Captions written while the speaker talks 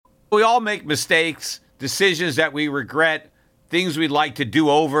We all make mistakes, decisions that we regret, things we'd like to do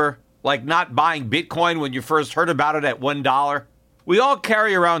over, like not buying Bitcoin when you first heard about it at $1. We all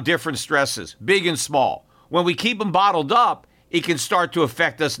carry around different stresses, big and small. When we keep them bottled up, it can start to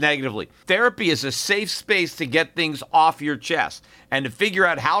affect us negatively. Therapy is a safe space to get things off your chest and to figure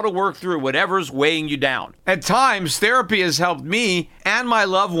out how to work through whatever's weighing you down. At times, therapy has helped me and my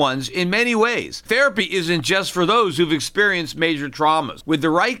loved ones in many ways. Therapy isn't just for those who've experienced major traumas. With the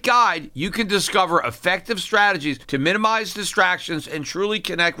right guide, you can discover effective strategies to minimize distractions and truly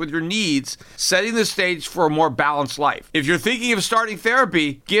connect with your needs, setting the stage for a more balanced life. If you're thinking of starting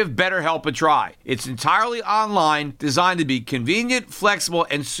therapy, give BetterHelp a try. It's entirely online, designed to be convenient, flexible,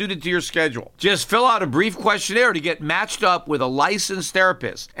 and suited to your schedule. Just fill out a brief questionnaire to get matched up with a licensed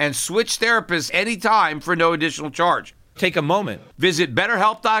therapist and switch therapists anytime for no additional charge. Take a moment. Visit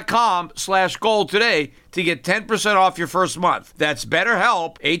BetterHelp.com/gold today to get 10% off your first month. That's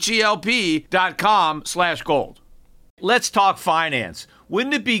BetterHelp, HELP.com/gold. Let's talk finance.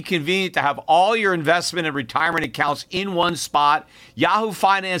 Wouldn't it be convenient to have all your investment and retirement accounts in one spot? Yahoo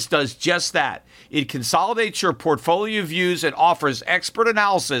Finance does just that. It consolidates your portfolio views and offers expert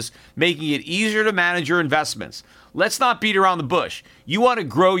analysis, making it easier to manage your investments. Let's not beat around the bush. You want to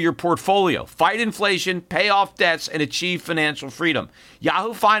grow your portfolio, fight inflation, pay off debts, and achieve financial freedom.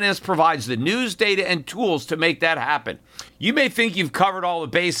 Yahoo Finance provides the news, data, and tools to make that happen. You may think you've covered all the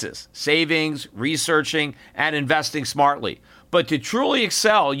bases, savings, researching, and investing smartly. But to truly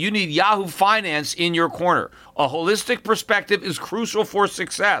excel, you need Yahoo Finance in your corner. A holistic perspective is crucial for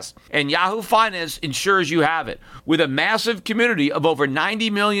success, and Yahoo Finance ensures you have it. With a massive community of over 90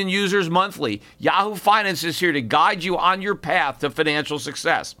 million users monthly, Yahoo Finance is here to guide you on your path to financial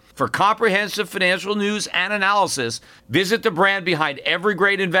success. For comprehensive financial news and analysis, visit the brand behind every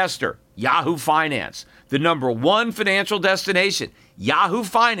great investor, Yahoo Finance, the #1 financial destination,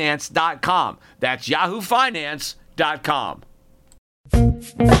 yahoofinance.com. That's yahoofinance.com.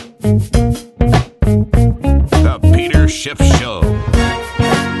 The Peter Schiff Show.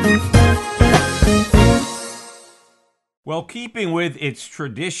 Well, keeping with its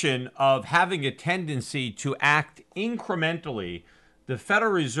tradition of having a tendency to act incrementally, the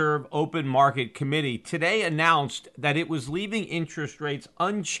Federal Reserve Open Market Committee today announced that it was leaving interest rates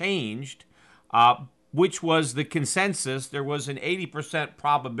unchanged, which was the consensus. There was an 80%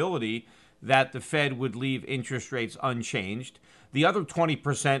 probability that the Fed would leave interest rates unchanged. The other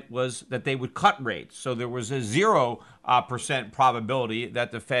 20% was that they would cut rates. So there was a 0% probability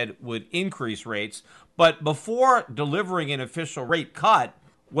that the Fed would increase rates. But before delivering an official rate cut,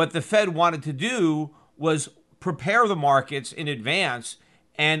 what the Fed wanted to do was prepare the markets in advance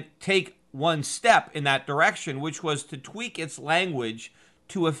and take one step in that direction, which was to tweak its language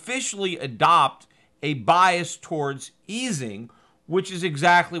to officially adopt a bias towards easing, which is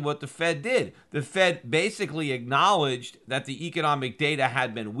exactly what the Fed did. The Fed basically acknowledged that the economic data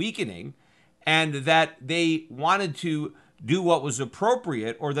had been weakening and that they wanted to do what was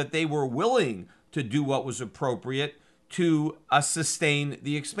appropriate, or that they were willing to do what was appropriate to sustain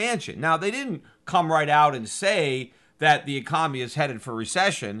the expansion. Now, they didn't come right out and say that the economy is headed for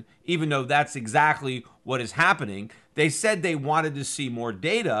recession, even though that's exactly what is happening. They said they wanted to see more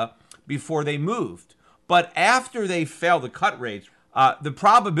data before they moved. But after they failed to cut rates, the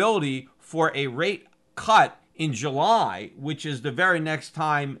probability for a rate cut in July, which is the very next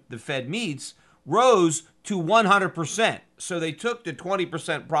time the Fed meets, rose to 100%. So they took the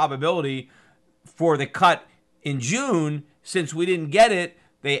 20% probability for the cut in June. Since we didn't get it,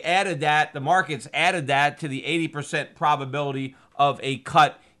 they added that, the markets added that to the 80% probability of a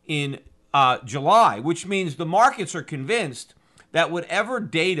cut in July, which means the markets are convinced that whatever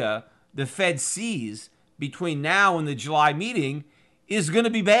data the Fed sees between now and the July meeting is going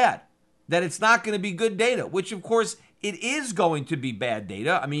to be bad, that it's not going to be good data, which of course it is going to be bad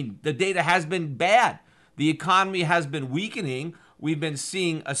data. I mean, the data has been bad. The economy has been weakening. We've been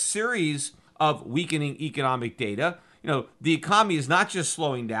seeing a series of weakening economic data. You know, the economy is not just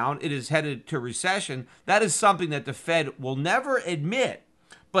slowing down, it is headed to recession. That is something that the Fed will never admit.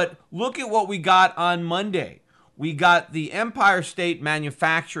 But look at what we got on Monday. We got the Empire State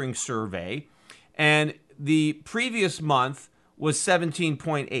Manufacturing Survey, and the previous month was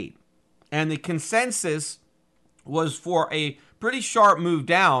 17.8. And the consensus was for a pretty sharp move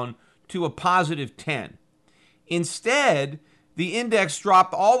down to a positive 10. Instead, the index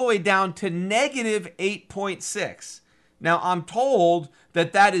dropped all the way down to negative 8.6. Now, I'm told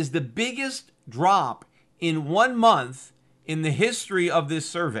that that is the biggest drop in 1 month in the history of this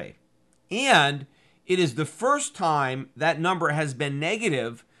survey. And it is the first time that number has been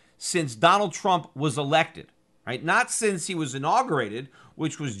negative since Donald Trump was elected, right? Not since he was inaugurated,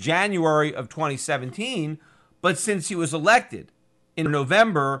 which was January of 2017, but since he was elected in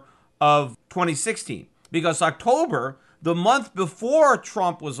November of 2016. Because October, the month before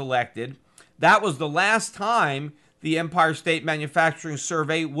Trump was elected, that was the last time the Empire State Manufacturing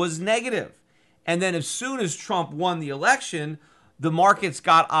Survey was negative. And then as soon as Trump won the election, the markets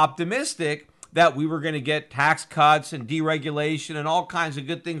got optimistic that we were going to get tax cuts and deregulation and all kinds of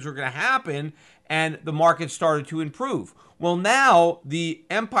good things were going to happen, and the market started to improve. Well, now the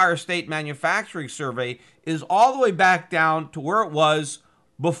Empire State Manufacturing Survey is all the way back down to where it was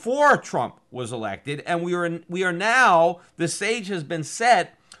before Trump was elected, and we are now, the stage has been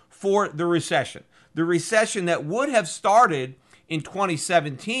set for the recession. The recession that would have started in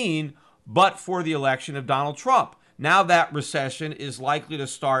 2017, but for the election of Donald Trump. Now that recession is likely to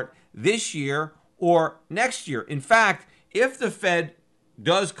start this year or next year. In fact, if the Fed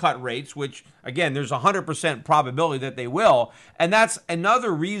does cut rates, which, again, there's a 100% probability that they will, and that's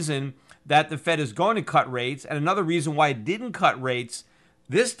another reason that the Fed is going to cut rates, and another reason why it didn't cut rates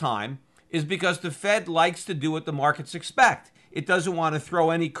this time is because the Fed likes to do what the markets expect. It doesn't want to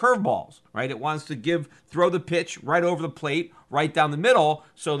throw any curveballs, right? It wants to throw the pitch right over the plate, right down the middle,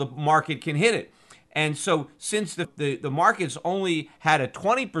 so the market can hit it. And so since the markets only had a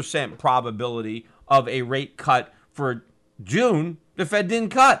 20% probability of a rate cut for June, the Fed didn't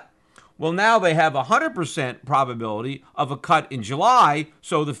cut. Well, now they have a 100% probability of a cut in July,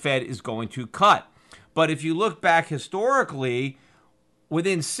 so the Fed is going to cut. But if you look back historically,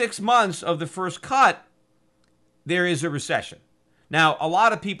 within 6 months of the first cut, there is a recession. Now, a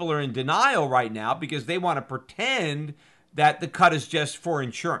lot of people are in denial right now because they want to pretend that the cut is just for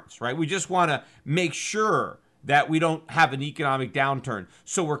insurance, right? We just want to make sure that we don't have an economic downturn.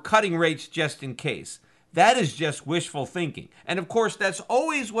 So we're cutting rates just in case. That is just wishful thinking. And of course, that's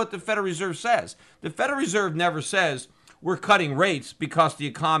always what the Federal Reserve says. The Federal Reserve never says we're cutting rates because the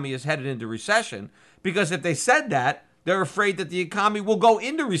economy is headed into recession. Because if they said that, they're afraid that the economy will go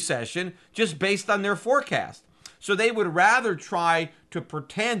into recession just based on their forecast. So they would rather try to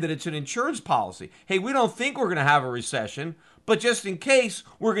pretend that it's an insurance policy. Hey, we don't think we're going to have a recession, but just in case,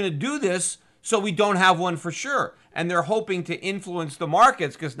 we're going to do this so we don't have one for sure. And they're hoping to influence the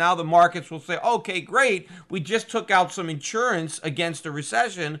markets because now the markets will say, okay, great, we just took out some insurance against a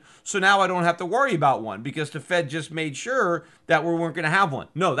recession, so now I don't have to worry about one because the Fed just made sure that we weren't going to have one.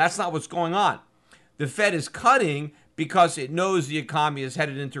 No, that's not what's going on. The Fed is cutting because it knows the economy is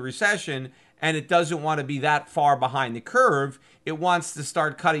headed into recession and it doesn't want to be that far behind the curve. It wants to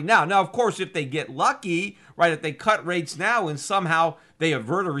start cutting now. Now, of course, if they get lucky, right, if they cut rates now and somehow they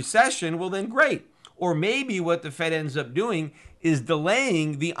avert a recession, well, then great. Or maybe what the Fed ends up doing is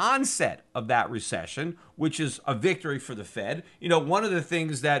delaying the onset of that recession, which is a victory for the Fed. You know, one of the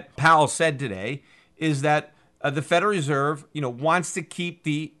things that Powell said today is that the Federal Reserve, wants to keep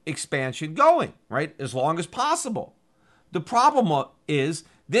the expansion going, right, as long as possible. The problem is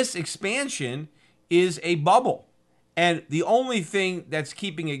this expansion is a bubble, and the only thing that's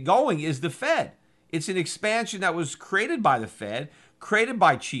keeping it going is the Fed. It's an expansion that was created by the Fed, created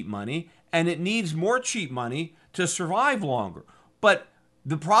by cheap money, and it needs more cheap money to survive longer. But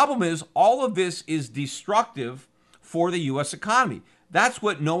the problem is all of this is destructive for the U.S. economy. That's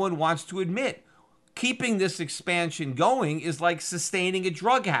what no one wants to admit. Keeping this expansion going is like sustaining a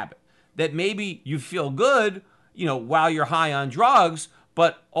drug habit, that maybe you feel good, while you're high on drugs,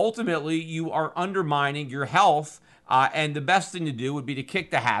 but ultimately you are undermining your health. And the best thing to do would be to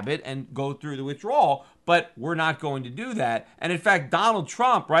kick the habit and go through the withdrawal. But we're not going to do that. And in fact, Donald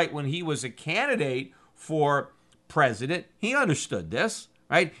Trump, right, when he was a candidate for president, he understood this,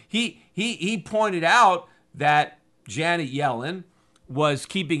 right? He pointed out that Janet Yellen was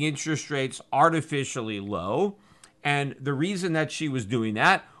keeping interest rates artificially low. And the reason that she was doing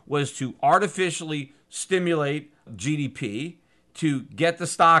that was to artificially stimulate GDP, to get the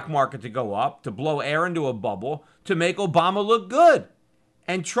stock market to go up, to blow air into a bubble, to make Obama look good.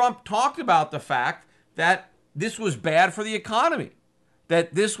 And Trump talked about the fact that this was bad for the economy,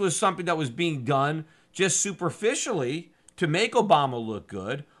 that this was something that was being done just superficially to make Obama look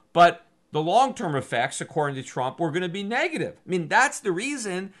good, but the long-term effects, according to Trump, were going to be negative. I mean, that's the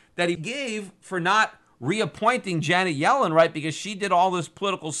reason that he gave for not reappointing Janet Yellen, right? Because she did all this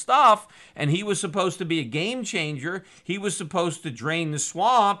political stuff, and he was supposed to be a game changer. He was supposed to drain the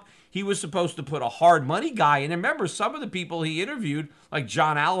swamp. He was supposed to put a hard money guy in. And remember, some of the people he interviewed, like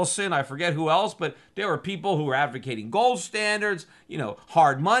John Allison, I forget who else, but there were people who were advocating gold standards,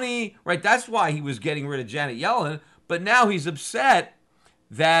 hard money, right? That's why he was getting rid of Janet Yellen. But now he's upset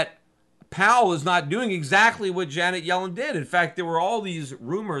that Powell is not doing exactly what Janet Yellen did. In fact, there were all these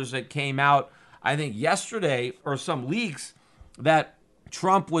rumors that came out, I think yesterday, or some leaks, that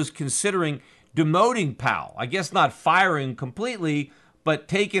Trump was considering demoting Powell. I guess not firing completely, but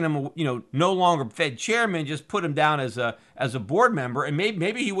taking him, no longer Fed chairman, just put him down as a board member, and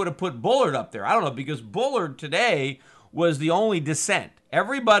maybe he would have put Bullard up there. I don't know, because Bullard today was the only dissent.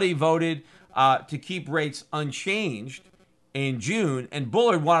 Everybody voted to keep rates unchanged in June, and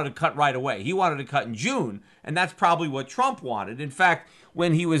Bullard wanted to cut right away. He wanted to cut in June, and that's probably what Trump wanted. In fact,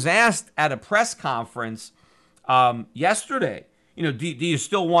 when he was asked at a press conference yesterday, do you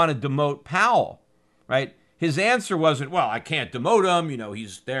still want to demote Powell, right? His answer wasn't, well, I can't demote him.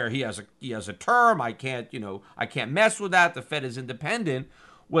 He's there. He has a term. I can't mess with that. The Fed is independent.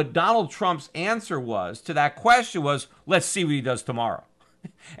 What Donald Trump's answer was to that question was, let's see what he does tomorrow.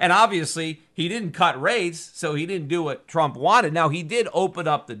 And obviously, he didn't cut rates, so he didn't do what Trump wanted. Now, he did open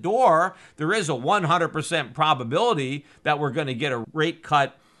up the door. There is a 100% probability that we're going to get a rate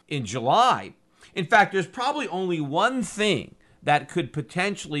cut in July. In fact, there's probably only one thing that could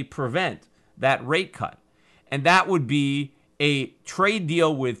potentially prevent that rate cut, and that would be a trade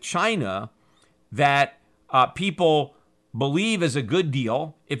deal with China that people believe is a good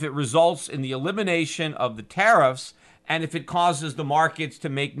deal if it results in the elimination of the tariffs and if it causes the markets to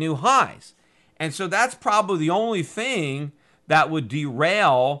make new highs. And so that's probably the only thing that would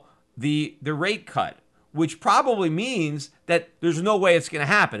derail the rate cut, which probably means that there's no way it's going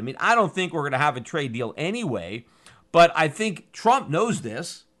to happen. I mean, I don't think we're going to have a trade deal anyway, but I think Trump knows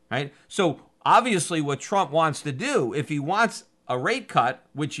this, right? So obviously what Trump wants to do, if he wants a rate cut,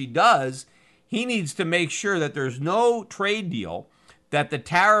 which he does, he needs to make sure that there's no trade deal, that the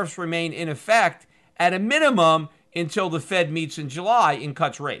tariffs remain in effect at a minimum until the Fed meets in July and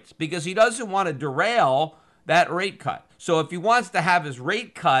cuts rates, because he doesn't want to derail that rate cut. So if he wants to have his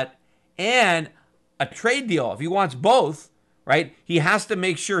rate cut and a trade deal, if he wants both, right, he has to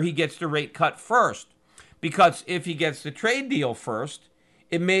make sure he gets the rate cut first. Because if he gets the trade deal first,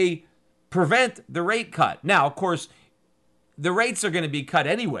 it may prevent the rate cut. Now, of course, the rates are going to be cut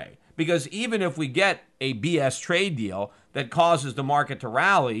anyway, because even if we get a BS trade deal that causes the market to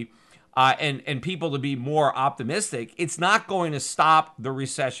rally and people to be more optimistic, it's not going to stop the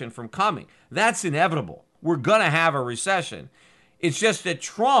recession from coming. That's inevitable. We're going to have a recession. It's just that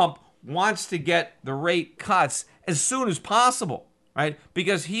Trump wants to get the rate cuts as soon as possible, right?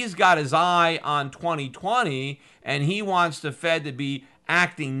 Because he's got his eye on 2020, and he wants the Fed to be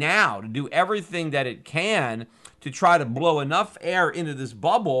acting now, to do everything that it can to try to blow enough air into this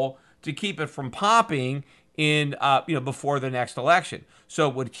bubble to keep it from popping in, before the next election. So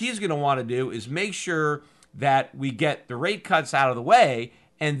what he's going to want to do is make sure that we get the rate cuts out of the way,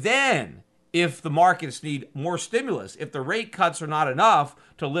 and then if the markets need more stimulus, if the rate cuts are not enough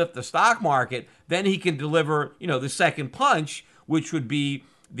to lift the stock market, then he can deliver, the second punch, which would be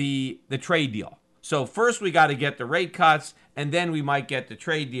the trade deal. So first we got to get the rate cuts, and then we might get the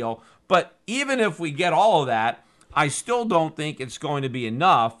trade deal. But even if we get all of that, I still don't think it's going to be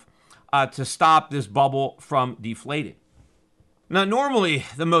enough to stop this bubble from deflating. Now, normally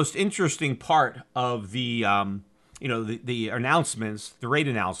the most interesting part of the announcements, the rate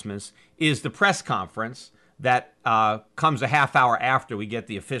announcements, is the press conference that comes a half hour after we get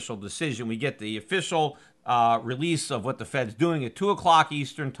the official decision. We get the official release of what the Fed's doing at 2 o'clock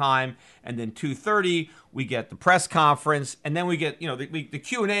Eastern time, and then 2:30 we get the press conference, and then we get, the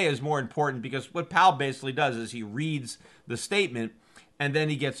Q&A is more important, because what Powell basically does is he reads the statement, and then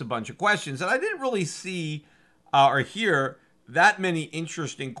he gets a bunch of questions. And I didn't really see or hear that many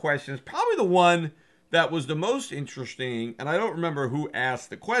interesting questions. Probably the one that was the most interesting, and I don't remember who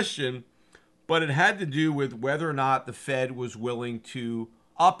asked the question, but it had to do with whether or not the Fed was willing to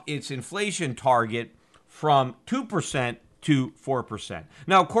up its inflation target from 2% to 4%.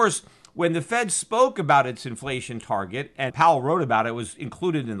 Now, of course, when the Fed spoke about its inflation target, and Powell wrote about it, it was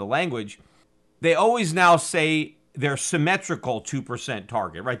included in the language, they always now say their symmetrical 2%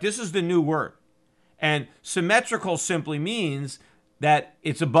 target, right? This is the new word. And symmetrical simply means that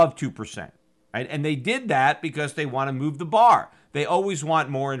it's above 2%, right? And they did that because they want to move the bar. They always want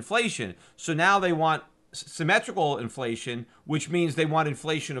more inflation. So now they want symmetrical inflation, which means they want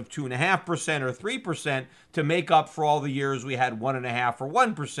inflation of 2.5% or 3% to make up for all the years we had 1.5% or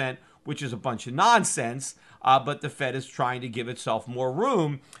 1%, which is a bunch of nonsense. But the Fed is trying to give itself more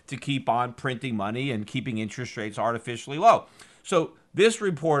room to keep on printing money and keeping interest rates artificially low. So this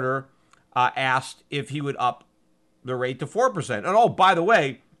reporter asked if he would up the rate to 4%. And oh, by the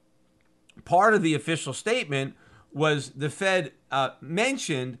way, part of the official statement was the Fed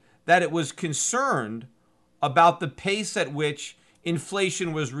mentioned that it was concerned about the pace at which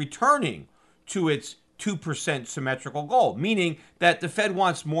inflation was returning to its 2% symmetrical goal, meaning that the Fed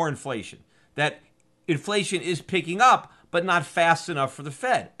wants more inflation, that inflation is picking up, but not fast enough for the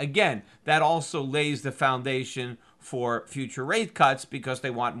Fed. Again, that also lays the foundation for future rate cuts because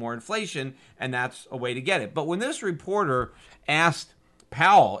they want more inflation, and that's a way to get it. But when this reporter asked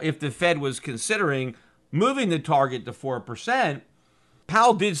Powell if the Fed was considering moving the target to 4%,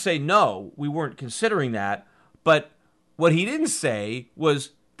 Powell did say, no, we weren't considering that. But what he didn't say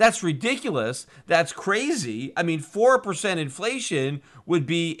was, that's ridiculous. That's crazy. I mean, 4% inflation would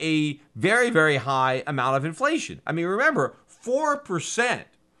be a very, very high amount of inflation. I mean, remember, 4%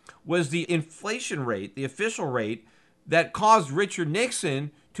 was the inflation rate, the official rate, that caused Richard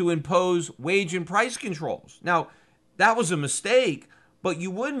Nixon to impose wage and price controls. Now, that was a mistake, but you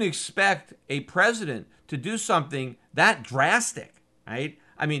wouldn't expect a president to do something that drastic, right?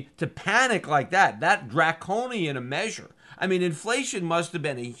 I mean, to panic like that draconian a measure. I mean, inflation must have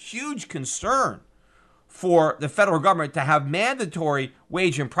been a huge concern for the federal government to have mandatory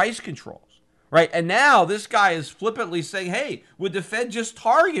wage and price controls, right? And now this guy is flippantly saying, hey, would the Fed just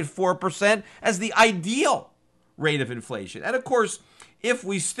target 4% as the ideal rate of inflation? And of course, if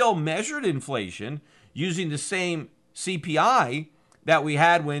we still measured inflation using the same CPI that we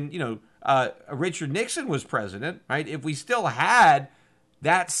had when, Richard Nixon was president, right? If we still had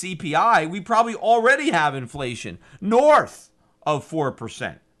that CPI, we probably already have inflation north of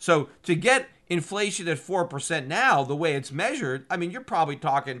 4%. So to get inflation at 4% now, the way it's measured, I mean, you're probably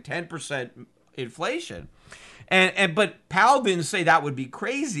talking 10% inflation. But Powell didn't say that would be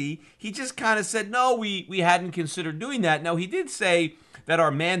crazy. He just kind of said, no, we hadn't considered doing that. Now, he did say that our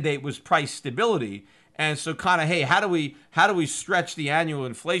mandate was price stability. And so kind of, hey, how do we stretch the annual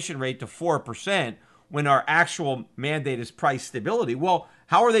inflation rate to 4%? When our actual mandate is price stability? Well,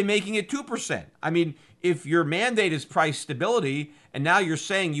 how are they making it 2%? I mean, if your mandate is price stability and now you're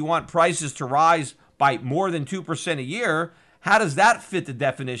saying you want prices to rise by more than 2% a year, how does that fit the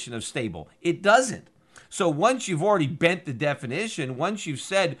definition of stable? It doesn't. So once you've already bent the definition, once you've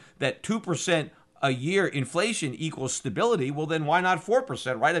said that 2% a year inflation equals stability, well, then why not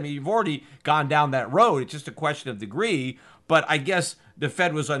 4%, right? I mean, you've already gone down that road. It's just a question of degree. But I guess the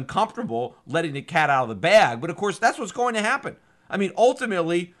Fed was uncomfortable letting the cat out of the bag. But of course, that's what's going to happen. I mean,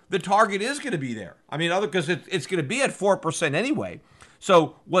 ultimately, the target is going to be there. I mean, because it's going to be at 4% anyway.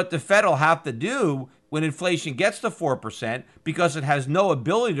 So what the Fed will have to do when inflation gets to 4%, because it has no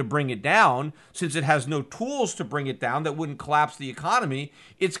ability to bring it down, since it has no tools to bring it down that wouldn't collapse the economy,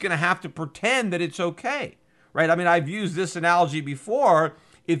 it's going to have to pretend that it's okay, right? I mean, I've used this analogy before.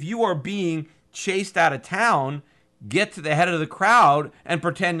 If you are being chased out of town, get to the head of the crowd and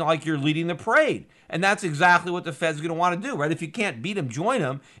pretend like you're leading the parade. And that's exactly what the Fed's going to want to do, right? If you can't beat them, join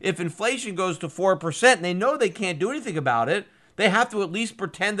them. If inflation goes to 4% and they know they can't do anything about it, they have to at least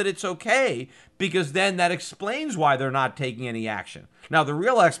pretend that it's okay, because then that explains why they're not taking any action. Now, the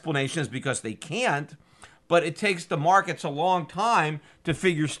real explanation is because they can't, but it takes the markets a long time to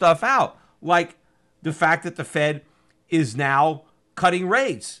figure stuff out, like the fact that the Fed is now cutting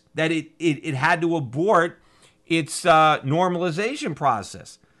rates, that it had to abort its normalization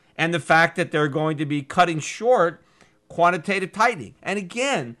process, and the fact that they're going to be cutting short quantitative tightening. And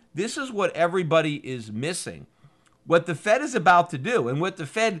again, this is what everybody is missing. What the Fed is about to do, and what the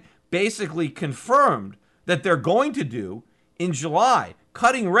Fed basically confirmed that they're going to do in July,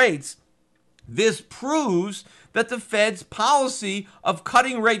 cutting rates, this proves that the Fed's policy of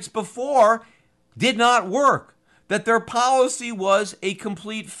cutting rates before did not work, that their policy was a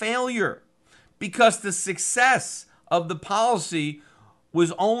complete failure, because the success of the policy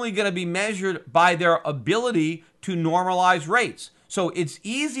was only going to be measured by their ability to normalize rates. So it's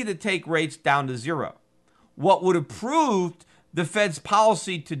easy to take rates down to zero. What would have proved the Fed's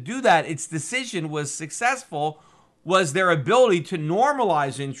policy to do that, its decision was successful, was their ability to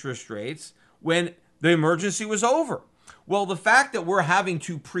normalize interest rates when the emergency was over. Well, the fact that we're having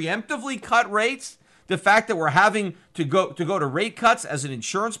to preemptively cut rates, the fact that we're having to go to rate cuts as an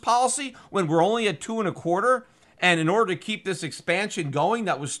insurance policy when we're only at 2.25%, and in order to keep this expansion going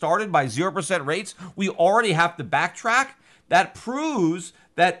that was started by 0% rates, we already have to backtrack. That proves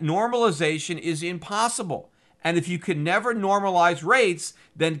that normalization is impossible. And if you can never normalize rates,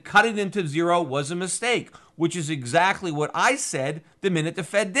 then cutting them to zero was a mistake, which is exactly what I said the minute the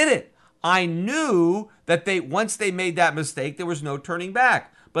Fed did it. I knew that once they made that mistake, there was no turning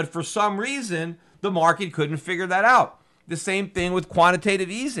back. But for some reason, the market couldn't figure that out. The same thing with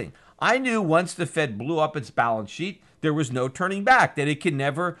quantitative easing. I knew once the Fed blew up its balance sheet, there was no turning back, that it can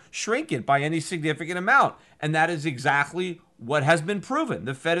never shrink it by any significant amount. And that is exactly what has been proven.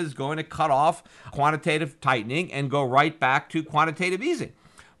 The Fed is going to cut off quantitative tightening and go right back to quantitative easing.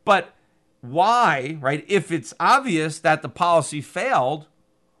 But why, right? If it's obvious that the policy failed,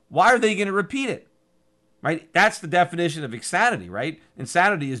 why are they going to repeat it? right? That's the definition of insanity, right?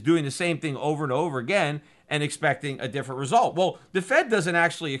 Insanity is doing the same thing over and over again and expecting a different result. Well, the Fed doesn't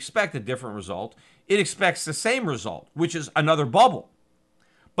actually expect a different result. It expects the same result, which is another bubble.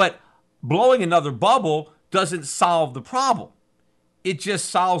 But blowing another bubble doesn't solve the problem. It just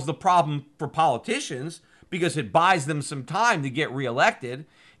solves the problem for politicians because it buys them some time to get reelected.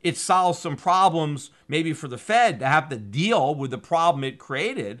 It solves some problems maybe for the Fed to have to deal with the problem it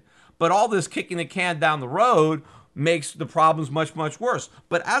created. But all this kicking the can down the road makes the problems much, much worse.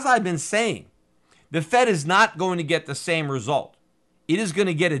 But as I've been saying, the Fed is not going to get the same result. It is going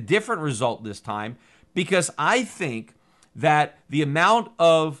to get a different result this time because I think that the amount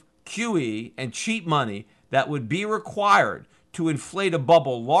of QE and cheap money that would be required to inflate a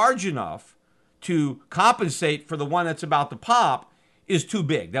bubble large enough to compensate for the one that's about to pop is too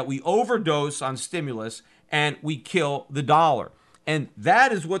big, that we overdose on stimulus and we kill the dollar. And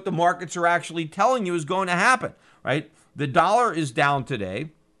that is what the markets are actually telling you is going to happen, right? The dollar is down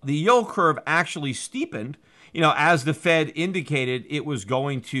today. The yield curve actually steepened, as the Fed indicated it was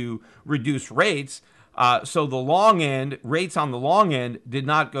going to reduce rates. So the long end, rates on the long end did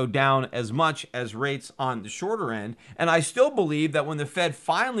not go down as much as rates on the shorter end. And I still believe that when the Fed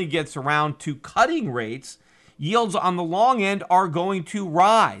finally gets around to cutting rates, yields on the long end are going to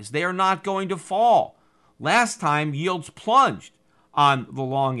rise. They are not going to fall. Last time, yields plunged on the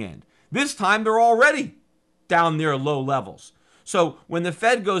long end. This time, they're already down near low levels. So when the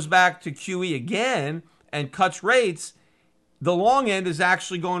Fed goes back to QE again and cuts rates, the long end is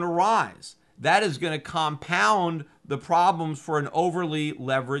actually going to rise. That is going to compound the problems for an overly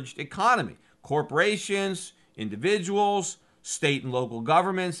leveraged economy. Corporations, individuals, state and local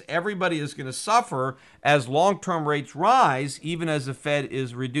governments, everybody is going to suffer as long-term rates rise, even as the Fed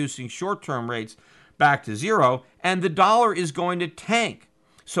is reducing short-term rates back to zero, and the dollar is going to tank.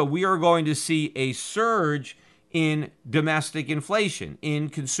 So we are going to see a surge in domestic inflation, in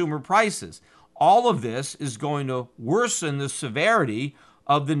consumer prices. All of this is going to worsen the severity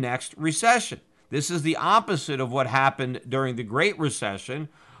of the next recession. This is the opposite of what happened during the Great Recession,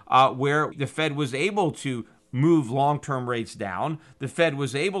 where the Fed was able to move long-term rates down. The Fed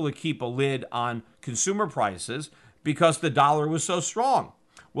was able to keep a lid on consumer prices because the dollar was so strong.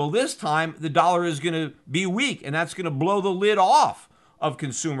 Well, this time the dollar is going to be weak, and that's going to blow the lid off of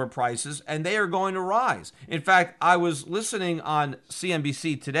consumer prices, and they are going to rise. In fact, I was listening on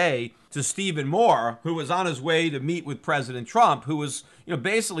CNBC today to Stephen Moore, who was on his way to meet with President Trump, who was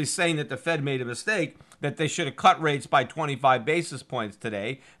basically saying that the Fed made a mistake, that they should have cut rates by 25 basis points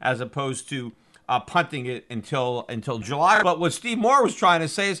today, as opposed to punting it until July. But what Steve Moore was trying to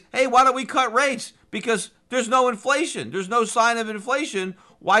say is, hey, why don't we cut rates? Because there's no inflation. There's no sign of inflation.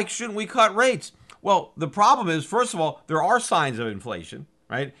 Why shouldn't we cut rates? Well, the problem is, first of all, there are signs of inflation,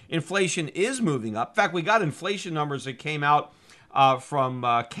 right? Inflation is moving up. In fact, we got inflation numbers that came out from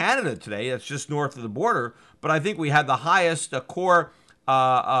Canada today. That's just north of the border. But I think we had the highest core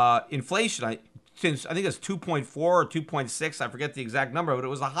inflation since, I think it's 2.4 or 2.6. I forget the exact number, but it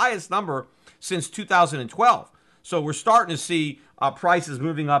was the highest number since 2012. So we're starting to see prices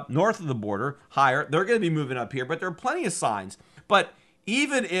moving up north of the border, higher. They're going to be moving up here, but there are plenty of signs. But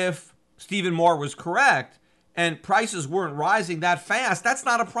even if Stephen Moore was correct and prices weren't rising that fast, that's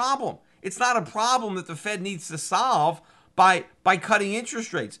not a problem. It's not a problem that the Fed needs to solve by cutting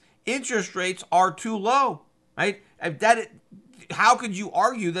interest rates. Interest rates are too low, right? How could you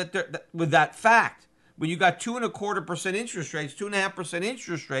argue that with that fact? When you got 2.25% interest rates, 2.5%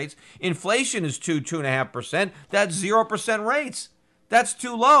 interest rates, inflation is 2.5%. That's 0% rates. That's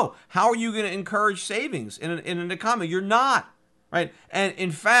too low. How are you going to encourage savings in an economy? You're not, right? And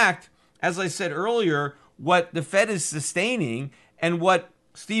in fact, as I said earlier, what the Fed is sustaining and what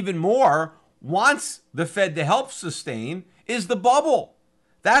Stephen Moore wants the Fed to help sustain is the bubble.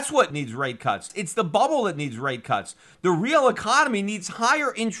 That's what needs rate cuts. It's the bubble that needs rate cuts. The real economy needs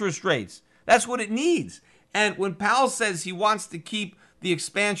higher interest rates. That's what it needs. And when Powell says he wants to keep the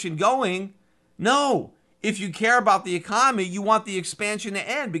expansion going, no. If you care about the economy, you want the expansion to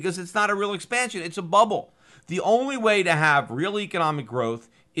end because it's not a real expansion. It's a bubble. The only way to have real economic growth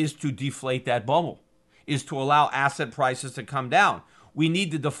is to deflate that bubble, is to allow asset prices to come down. We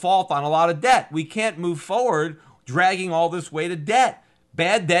need to default on a lot of debt. We can't move forward dragging all this weight of debt.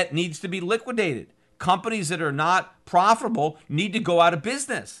 Bad debt needs to be liquidated. Companies that are not profitable need to go out of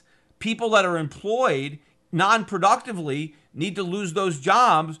business. People that are employed non-productively need to lose those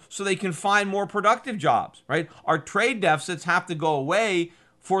jobs so they can find more productive jobs, right? Our trade deficits have to go away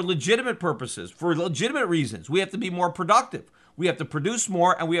for legitimate purposes, for legitimate reasons. We have to be more productive. We have to produce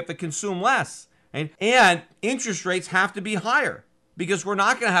more and we have to consume less. Right? And interest rates have to be higher. because we're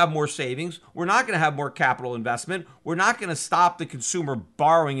not going to have more savings. We're not going to have more capital investment. We're not going to stop the consumer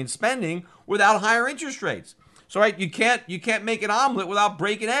borrowing and spending without higher interest rates. So, right, you can't make an omelet without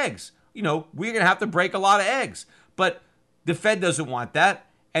breaking eggs. You know, we're going to have to break a lot of eggs. But the Fed doesn't want that.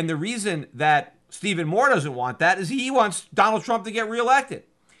 And the reason that Stephen Moore doesn't want that is he wants Donald Trump to get reelected.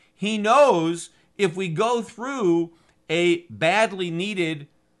 He knows if we go through a badly needed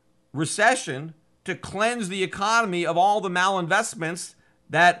recession to cleanse the economy of all the malinvestments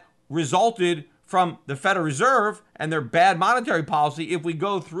that resulted from the Federal Reserve and their bad monetary policy, if we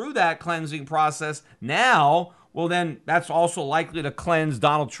go through that cleansing process now, well, then that's also likely to cleanse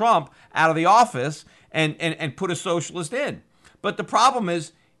Donald Trump out of the office and put a socialist in. But the problem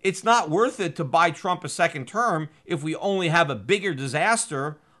is, it's not worth it to buy Trump a second term if we only have a bigger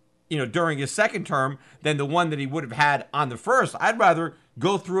disaster, during his second term than the one that he would have had on the first. I'd rather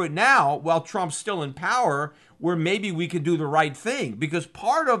go through it now while Trump's still in power, where maybe we can do the right thing. Because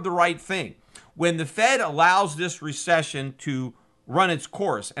part of the right thing, when the Fed allows this recession to run its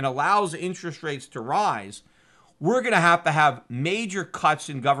course and allows interest rates to rise, we're going to have major cuts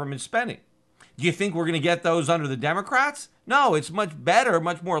in government spending. Do you think we're going to get those under the Democrats? No, it's much better,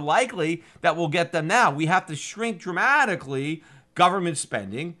 much more likely that we'll get them now. We have to shrink dramatically government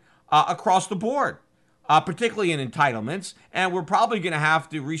spending across the board, particularly in entitlements. And we're probably going to have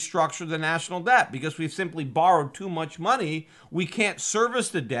to restructure the national debt because we've simply borrowed too much money. We can't service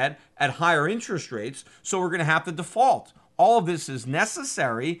the debt at higher interest rates, so we're going to have to default. All of this is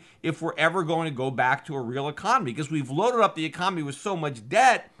necessary if we're ever going to go back to a real economy, because we've loaded up the economy with so much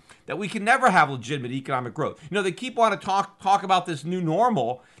debt that we can never have legitimate economic growth. They keep on to talk about this new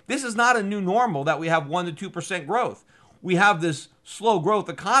normal. This is not a new normal that we have 1% to 2% growth. We have this slow growth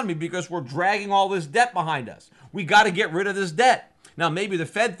economy because we're dragging all this debt behind us. We got to get rid of this debt. Now, maybe the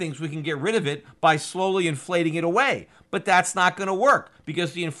Fed thinks we can get rid of it by slowly inflating it away, but that's not going to work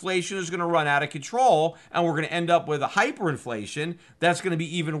because the inflation is going to run out of control and we're going to end up with a hyperinflation that's going to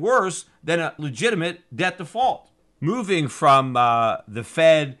be even worse than a legitimate debt default. Moving from the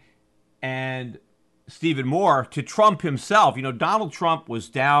Fed and Stephen Moore to Trump himself. Donald Trump was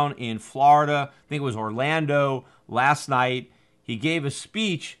down in Florida, I think it was Orlando, last night. He gave a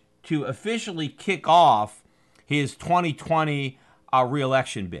speech to officially kick off his 2020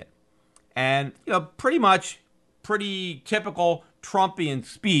 re-election bid. And, pretty typical Trumpian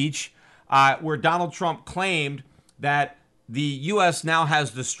speech where Donald Trump claimed that the U.S. now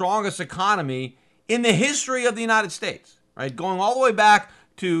has the strongest economy in the history of the United States, right? Going all the way back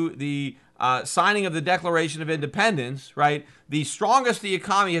to the signing of the Declaration of Independence, right? The strongest the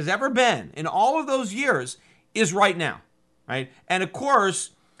economy has ever been in all of those years is right now, right? And of course,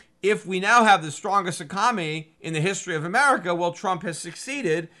 if we now have the strongest economy in the history of America, well, Trump has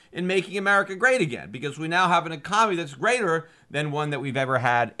succeeded in making America great again because we now have an economy that's greater than one that we've ever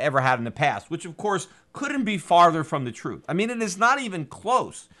had in the past, which of course couldn't be farther from the truth. I mean, it is not even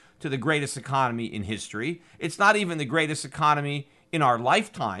close to the greatest economy in history. It's not even the greatest economy in our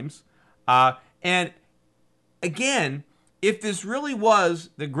lifetimes. And again, if this really was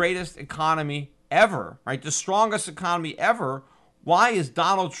the greatest economy ever, right, the strongest economy ever, why is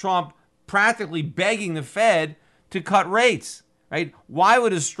Donald Trump practically begging the Fed to cut rates, right? Why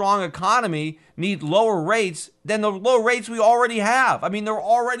would a strong economy need lower rates than the low rates we already have? I mean, they're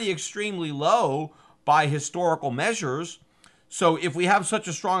already extremely low by historical measures. So if we have such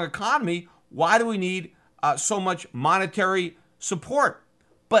a strong economy, why do we need so much monetary support?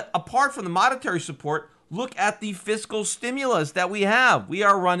 But apart from the monetary support, look at the fiscal stimulus that we have. We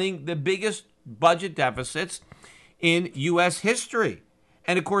are running the biggest budget deficits in U.S. history.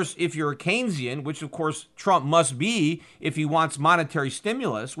 And of course, if you're a Keynesian, which of course Trump must be if he wants monetary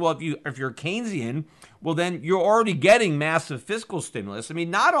stimulus, well, if you're a Keynesian, well, then you're already getting massive fiscal stimulus. I mean,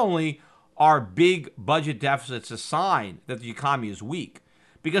 not only are big budget deficits a sign that the economy is weak,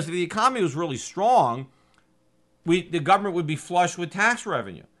 because if the economy was really strong, the government would be flush with tax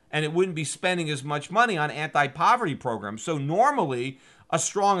revenue and it wouldn't be spending as much money on anti-poverty programs. So normally, a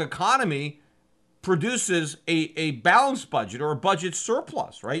strong economy produces a balanced budget or a budget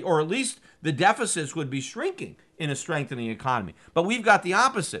surplus, right? Or at least the deficits would be shrinking in a strengthening economy. But we've got the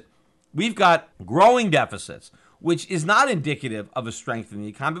opposite. We've got growing deficits, which is not indicative of a strengthening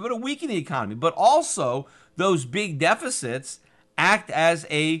economy, but a weakening economy. But also, those big deficits act as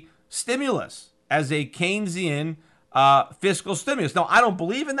a stimulus, as a Keynesian fiscal stimulus. Now, I don't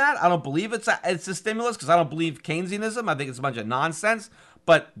believe in that. I don't believe it's a stimulus because I don't believe Keynesianism. I think it's a bunch of nonsense.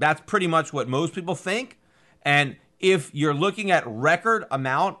 But that's pretty much what most people think. And if you're looking at record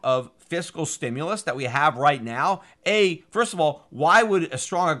amount of fiscal stimulus that we have right now, first of all, why would a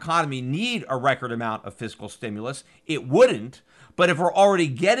strong economy need a record amount of fiscal stimulus? It wouldn't. But if we're already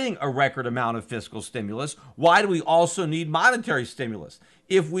getting a record amount of fiscal stimulus, why do we also need monetary stimulus?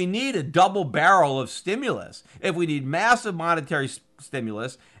 If we need a double barrel of stimulus, if we need massive monetary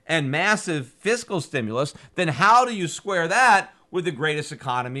stimulus and massive fiscal stimulus, then how do you square that with the greatest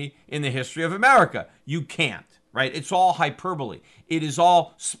economy in the history of America? You can't, right? It's all hyperbole. It is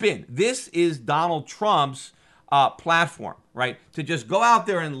all spin. This is Donald Trump's platform, right? To just go out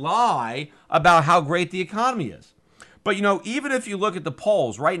there and lie about how great the economy is. But, even if you look at the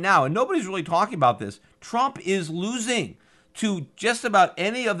polls right now, and nobody's really talking about this, Trump is losing to just about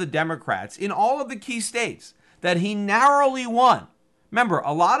any of the Democrats in all of the key states that he narrowly won. Remember,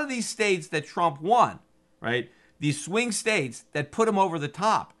 a lot of these states that Trump won, right, these swing states that put him over the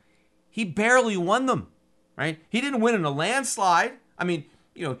top, he barely won them, right? He didn't win in a landslide. I mean,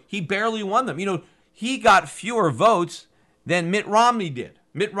 he barely won them. He got fewer votes than Mitt Romney did.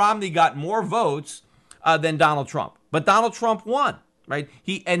 Mitt Romney got more votes than Donald Trump. But Donald Trump won, right?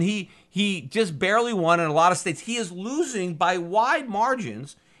 He just barely won in a lot of states. He is losing by wide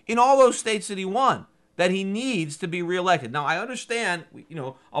margins in all those states that he won, that he needs to be reelected. Now, I understand,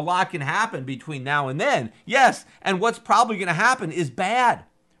 a lot can happen between now and then. Yes, and what's probably going to happen is bad,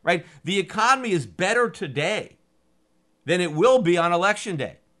 right? The economy is better today than it will be on Election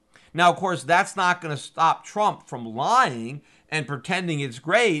Day. Now, of course, that's not going to stop Trump from lying and pretending it's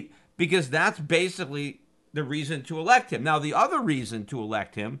great, because that's basically the reason to elect him. Now, the other reason to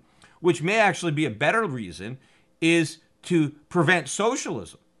elect him, which may actually be a better reason, is to prevent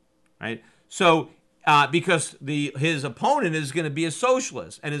socialism, right? So, because his opponent is going to be a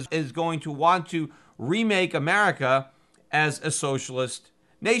socialist and is going to want to remake America as a socialist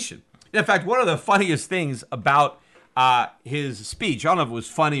nation. In fact, one of the funniest things about his speech, I don't know if it was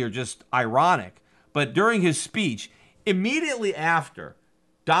funny or just ironic, but during his speech, immediately after,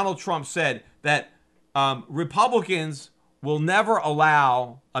 Donald Trump said that Republicans will never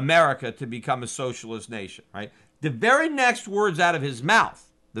allow America to become a socialist nation, right? The very next words out of his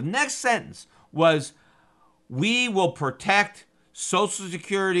mouth, the next sentence was, we will protect Social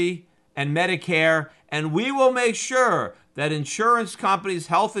Security and Medicare, and we will make sure that insurance companies,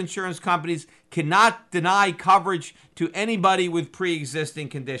 health insurance companies, cannot deny coverage to anybody with pre-existing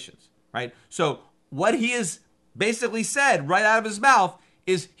conditions, right? So what he has basically said right out of his mouth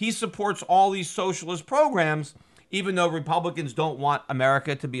is he supports all these socialist programs, even though Republicans don't want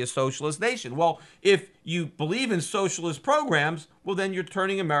America to be a socialist nation. Well, if you believe in socialist programs, well, then you're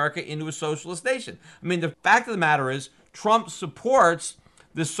turning America into a socialist nation. I mean, the fact of the matter is, Trump supports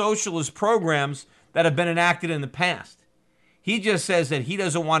the socialist programs that have been enacted in the past. He just says that he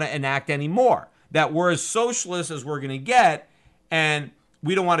doesn't want to enact any more, that we're as socialist as we're going to get, and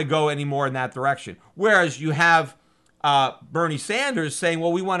we don't want to go any more in that direction. Whereas you have Bernie Sanders saying,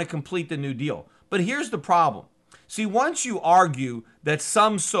 well, we want to complete the New Deal. But here's the problem. See, once you argue that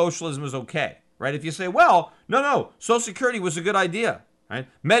some socialism is okay, right? If you say, well, no, Social Security was a good idea, right?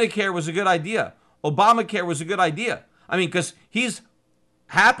 Medicare was a good idea. Obamacare was a good idea. I mean, because he's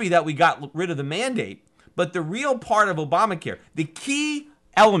happy that we got rid of the mandate. But the real part of Obamacare, the key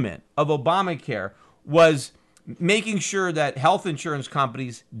element of Obamacare was making sure that health insurance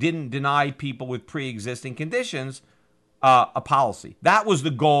companies didn't deny people with pre-existing conditions a policy. That was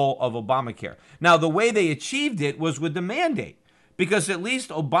the goal of Obamacare. Now, the way they achieved it was with the mandate, because at least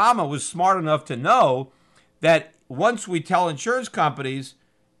Obama was smart enough to know that once we tell insurance companies,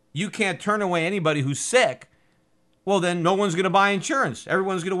 you can't turn away anybody who's sick, well, then no one's going to buy insurance.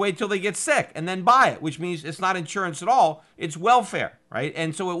 Everyone's going to wait till they get sick and then buy it, which means it's not insurance at all. It's welfare, right?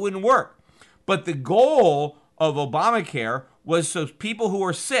 And so it wouldn't work. But the goal of Obamacare was so people who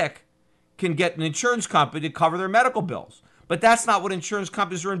are sick can get an insurance company to cover their medical bills. But that's not what insurance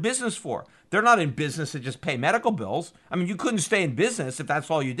companies are in business for. They're not in business to just pay medical bills. I mean, you couldn't stay in business if that's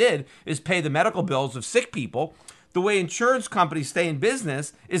all you did is pay the medical bills of sick people. The way insurance companies stay in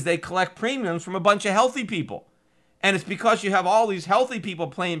business is they collect premiums from a bunch of healthy people. And it's because you have all these healthy people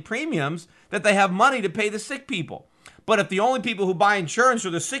paying premiums that they have money to pay the sick people. But if the only people who buy insurance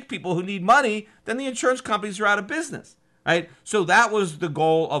are the sick people who need money, then the insurance companies are out of business, right? So that was the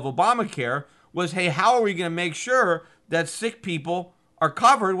goal of Obamacare was, hey, how are we going to make sure that sick people are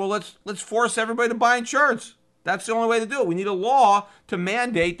covered? Well, let's force everybody to buy insurance. That's the only way to do it. We need a law to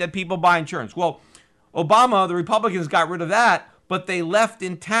mandate that people buy insurance. Well, Obama, the Republicans got rid of that, but they left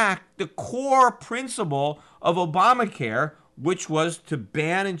intact the core principle of Obamacare, which was to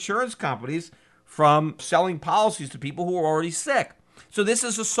ban insurance companies from selling policies to people who are already sick. So this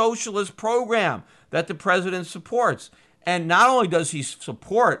is a socialist program that the president supports. And not only does he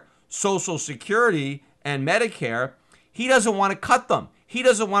support Social Security and Medicare, he doesn't want to cut them. He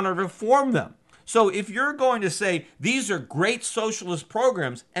doesn't want to reform them. So if you're going to say these are great socialist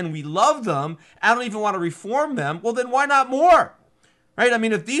programs and we love them, I don't even want to reform them, well, then why not more? Right? I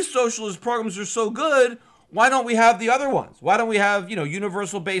mean, if these socialist programs are so good, why don't we have the other ones? Why don't we have,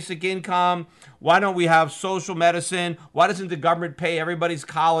 universal basic income? Why don't we have social medicine? Why doesn't the government pay everybody's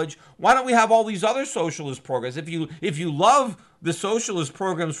college? Why don't we have all these other socialist programs? If you love the socialist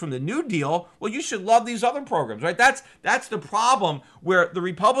programs from the New Deal, well, you should love these other programs, right? That's the problem where the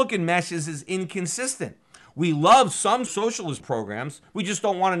Republican message is inconsistent. We love some socialist programs, we just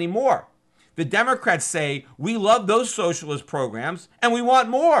don't want any more. The Democrats say we love those socialist programs and we want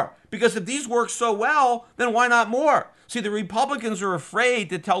more, because if these work so well, then why not more? See, the Republicans are afraid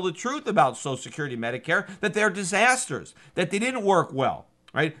to tell the truth about Social Security, Medicare, that they're disasters, that they didn't work well,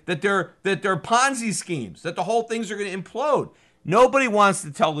 right? That they're Ponzi schemes, that the whole things are going to implode. Nobody wants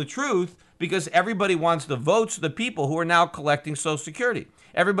to tell the truth because everybody wants the votes of the people who are now collecting Social Security.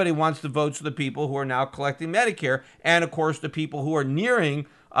 Everybody wants the votes of the people who are now collecting Medicare, and of course the people who are nearing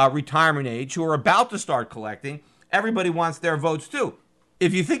retirement age, who are about to start collecting. Everybody wants their votes too.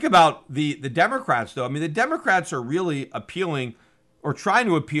 If you think about the Democrats, though, I mean, the Democrats are really appealing or trying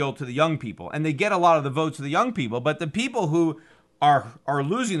to appeal to the young people, and they get a lot of the votes of the young people. But the people who are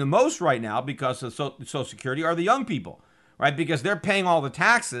losing the most right now because of Social Security are the young people, right? Because they're paying all the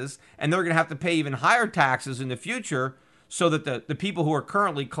taxes, and they're going to have to pay even higher taxes in the future, so that the people who are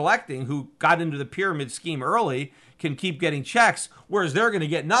currently collecting, who got into the pyramid scheme early, can keep getting checks, whereas they're going to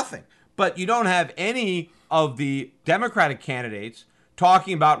get nothing. But you don't have any of the Democratic candidates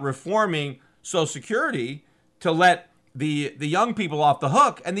talking about reforming Social Security to let the young people off the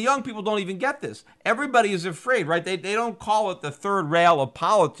hook, and the young people don't even get this. Everybody is afraid, right? They don't call it the third rail of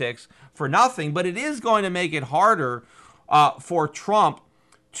politics for nothing, but it is going to make it harder for Trump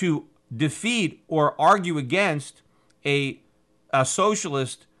to defeat or argue against a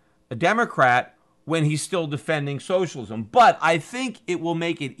socialist, a Democrat, when he's still defending socialism. But I think it will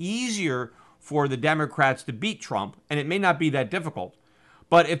make it easier for the Democrats to beat Trump, and it may not be that difficult.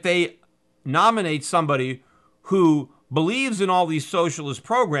 But if they nominate somebody who believes in all these socialist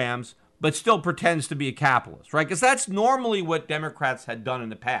programs but still pretends to be a capitalist, right? Because that's normally what Democrats had done in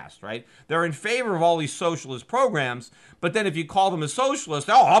the past, right? They're in favor of all these socialist programs, but then if you call them a socialist,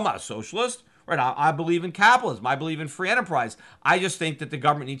 oh, I'm not a socialist. Right, I believe in capitalism. I believe in free enterprise. I just think that the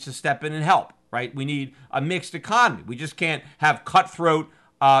government needs to step in and help, right? We need a mixed economy. We just can't have cutthroat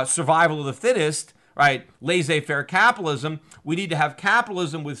survival of the fittest, right? Laissez-faire capitalism. We need to have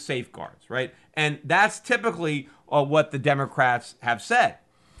capitalism with safeguards, right? And that's typically what the Democrats have said.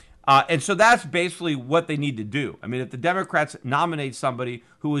 And so that's basically what they need to do. I mean, if the Democrats nominate somebody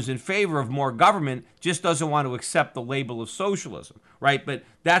who is in favor of more government, just doesn't want to accept the label of socialism, right? But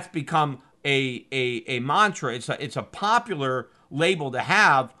that's become a mantra. It's a popular label to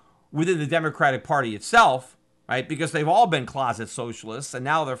have within the Democratic Party itself, right? Because they've all been closet socialists, and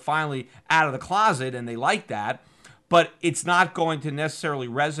now they're finally out of the closet, and they like that. But it's not going to necessarily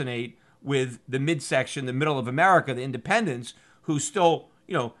resonate with the midsection, the middle of America, the independents, who still,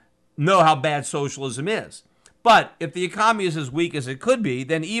 know how bad socialism is. But if the economy is as weak as it could be,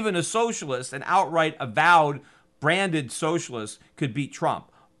 then even a socialist, an outright avowed branded socialist, could beat Trump.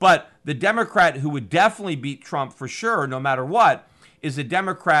 But the Democrat who would definitely beat Trump for sure, no matter what, is a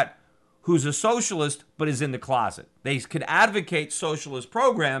Democrat who's a socialist but is in the closet. They could advocate socialist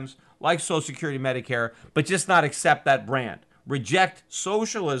programs like Social Security, Medicare, but just not accept that brand. Reject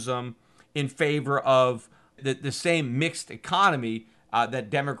socialism in favor of the same mixed economy that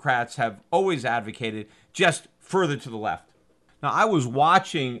Democrats have always advocated, just further to the left. Now, I was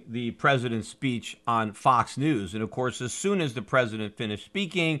watching the president's speech on Fox News, and of course, as soon as the president finished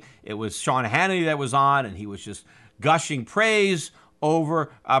speaking, it was Sean Hannity that was on, and he was just gushing praise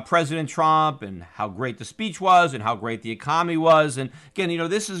over President Trump and how great the speech was and how great the economy was. And again,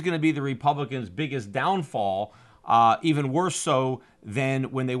 this is going to be the Republicans' biggest downfall, even worse so than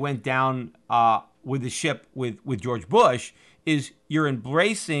when they went down with the ship with George Bush, is you're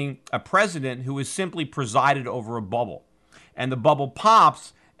embracing a president who has simply presided over a bubble. And the bubble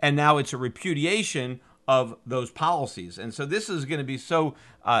pops, and now it's a repudiation of those policies. And so this is going to be so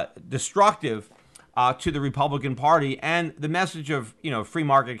destructive to the Republican Party, and the message of free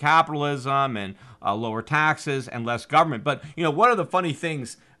market capitalism and lower taxes and less government. But one of the funny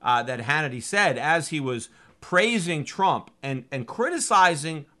things that Hannity said as he was praising Trump and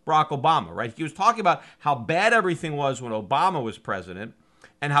criticizing Barack Obama, right? He was talking about how bad everything was when Obama was president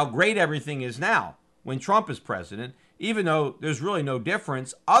and how great everything is now when Trump is president. even though there's really no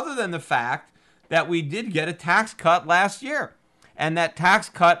difference other than the fact that we did get a tax cut last year. And that tax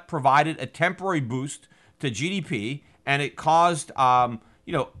cut provided a temporary boost to GDP, and it caused,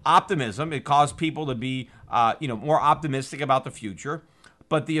 optimism. It caused people to be, more optimistic about the future.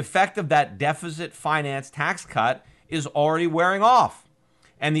 But the effect of that deficit finance tax cut is already wearing off.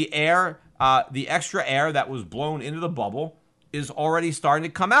 And the extra air that was blown into the bubble is already starting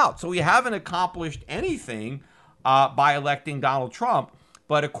to come out. So we haven't accomplished anything by electing Donald Trump.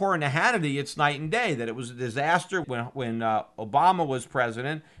 But according to Hannity, it's night and day, that it was a disaster when Obama was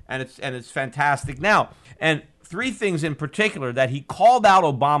president, and it's fantastic now. And three things in particular that he called out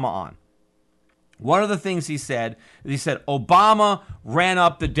Obama on. One of the things he said Obama ran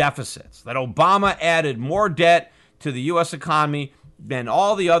up the deficits, that Obama added more debt to the U.S. economy than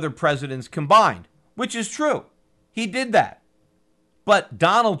all the other presidents combined, which is true. He did that. But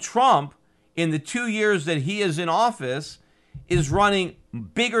Donald Trump, in the 2 years that he is in office, is running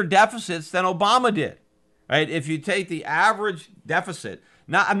bigger deficits than Obama did, right? If you take the average deficit,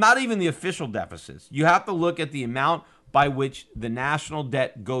 not even the official deficits, you have to look at the amount by which the national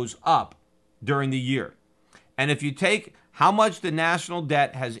debt goes up during the year. And if you take how much the national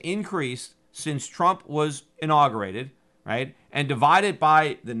debt has increased since Trump was inaugurated, right, and divide it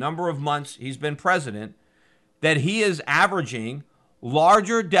by the number of months he's been president, that he is averaging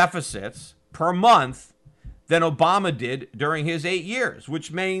larger deficits per month than Obama did during his 8 years,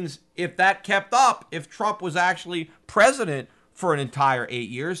 which means if that kept up, if Trump was actually president for an entire 8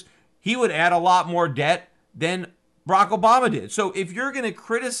 years, he would add a lot more debt than Barack Obama did. So if you're going to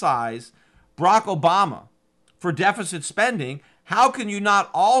criticize Barack Obama for deficit spending, how can you not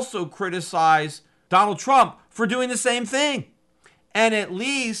also criticize Donald Trump for doing the same thing? And at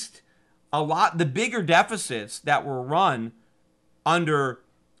least the bigger deficits that were run under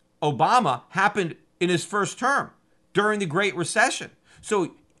Obama happened in his first term during the Great Recession.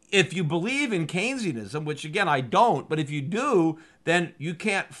 So if you believe in Keynesianism, which again I don't, but if you do, then you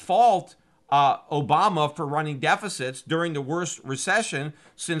can't fault Obama for running deficits during the worst recession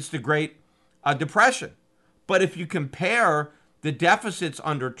since the Great Depression. But if you compare the deficits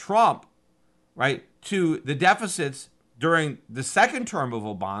under Trump, right, to the deficits during the second term of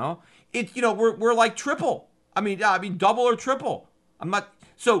Obama, we're like triple. I mean double or triple.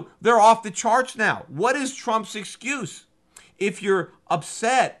 So they're off the charts now. What is Trump's excuse? If you're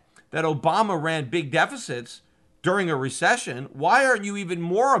upset that Obama ran big deficits during a recession, why aren't you even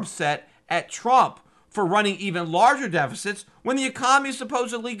more upset at Trump for running even larger deficits when the economy is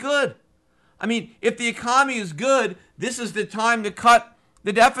supposedly good? I mean, if the economy is good, this is the time to cut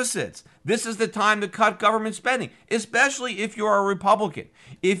the deficits. This is the time to cut government spending, especially if you're a Republican.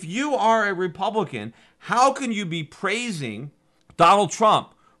 If you are a Republican, how can you be praising Donald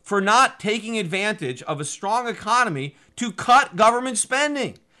Trump for not taking advantage of a strong economy to cut government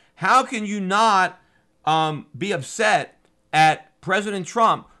spending? How can you not be upset at President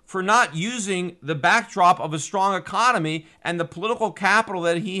Trump for not using the backdrop of a strong economy and the political capital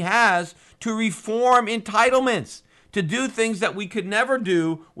that he has to reform entitlements, to do things that we could never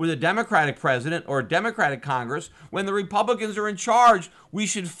do with a Democratic president or a Democratic Congress? When the Republicans are in charge, we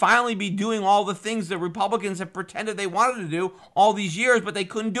should finally be doing all the things that Republicans have pretended they wanted to do all these years, but they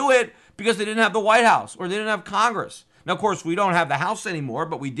couldn't do it because they didn't have the White House or they didn't have Congress. Now, of course, we don't have the House anymore,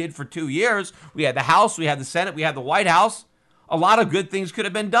 but we did for 2 years. We had the House, we had the Senate, we had the White House. A lot of good things could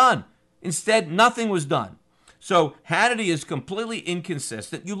have been done. Instead, nothing was done. So Hannity is completely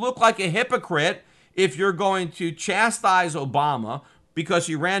inconsistent. You look like a hypocrite if you're going to chastise Obama because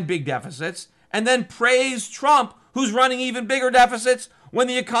he ran big deficits and then praise Trump, who's running even bigger deficits when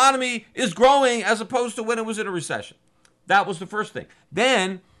the economy is growing as opposed to when it was in a recession. That was the first thing.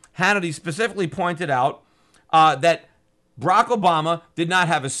 Then Hannity specifically pointed out that Barack Obama did not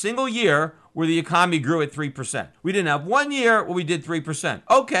have a single year where the economy grew at 3%. We didn't have 1 year where we did 3%.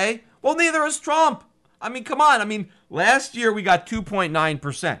 Okay, well, neither is Trump. I mean, come on. I mean, last year we got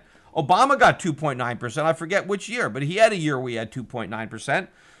 2.9%. Obama got 2.9%. I forget which year, but he had a year where we had 2.9%.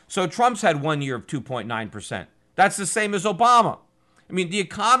 So Trump's had 1 year of 2.9%. That's the same as Obama. I mean, the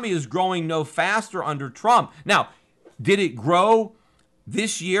economy is growing no faster under Trump. Now, did it grow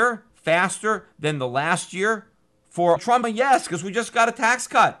this year faster than the last year for Trump? Yes, because we just got a tax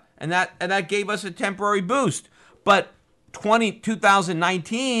cut, and that gave us a temporary boost. But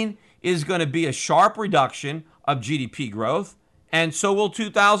 2019 is going to be a sharp reduction of GDP growth, and so will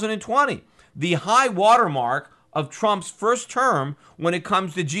 2020. The high watermark of Trump's first term when it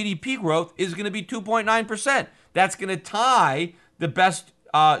comes to GDP growth is going to be 2.9%. That's going to tie the best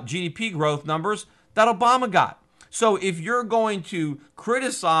GDP growth numbers that Obama got. So if you're going to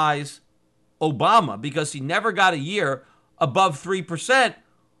criticize Obama because he never got a year above 3%.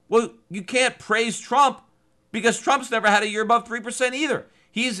 Well, you can't praise Trump because Trump's never had a year above 3% either.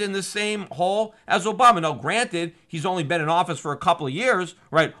 He's in the same hole as Obama. Now, granted, he's only been in office for a couple of years,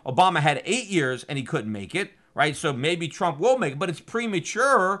 right? Obama had 8 years and he couldn't make it, right? So maybe Trump will make it, but it's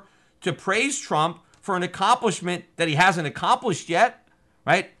premature to praise Trump for an accomplishment that he hasn't accomplished yet,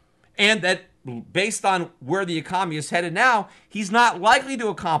 right? And that based on where the economy is headed now, he's not likely to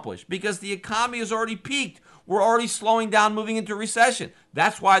accomplish because the economy has already peaked. We're already slowing down, moving into recession.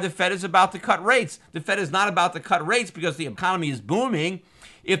 That's why the Fed is about to cut rates. The Fed is not about to cut rates because the economy is booming.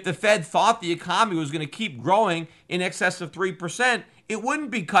 If the Fed thought the economy was going to keep growing in excess of 3%, it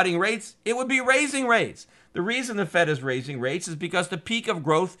wouldn't be cutting rates. It would be raising rates. The reason the Fed is raising rates is because the peak of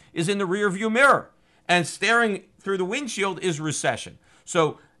growth is in the rearview mirror. And staring through the windshield is recession.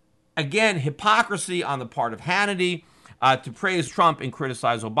 So, again, hypocrisy on the part of Hannity to praise Trump and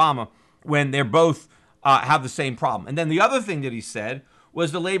criticize Obama when they're both have the same problem. And then the other thing that he said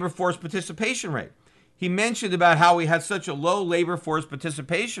was the labor force participation rate. He mentioned about how we had such a low labor force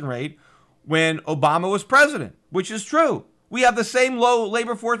participation rate when Obama was president, which is true. We have the same low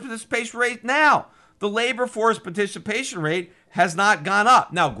labor force participation rate now. The labor force participation rate has not gone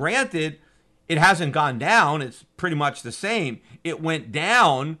up. Now, granted, it hasn't gone down. It's pretty much the same. It went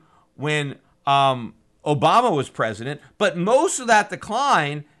down when Obama was president, but most of that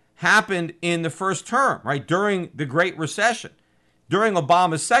decline happened in the first term, right, during the Great Recession. During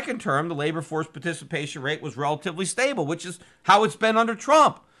Obama's second term, the labor force participation rate was relatively stable, which is how it's been under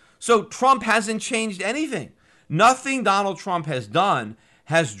Trump. So Trump hasn't changed anything. Nothing Donald Trump has done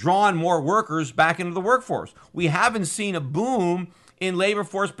has drawn more workers back into the workforce. We haven't seen a boom in labor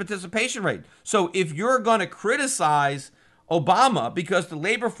force participation rate. So if you're going to criticize Obama because the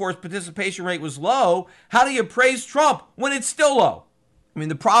labor force participation rate was low, how do you praise Trump when it's still low? I mean,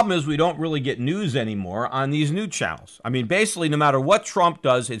 the problem is we don't really get news anymore on these news channels. I mean, basically, no matter what Trump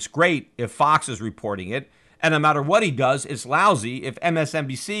does, it's great if Fox is reporting it. And no matter what he does, it's lousy if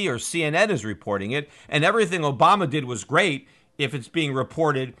MSNBC or CNN is reporting it. And everything Obama did was great if it's being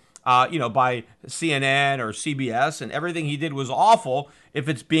reported, by CNN or CBS. And everything he did was awful if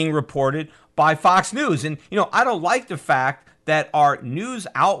it's being reported by Fox News. And, I don't like the fact that our news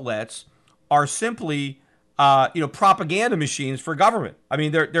outlets are simply propaganda machines for government. I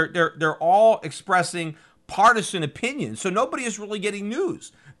mean, they're all expressing partisan opinions, so nobody is really getting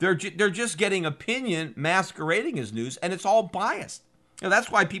news. They're just getting opinion masquerading as news, and it's all biased. That's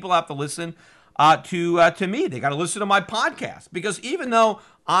why people have to listen to me. They got to listen to my podcast because even though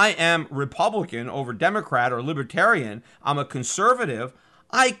I am Republican over Democrat or Libertarian, I'm a conservative.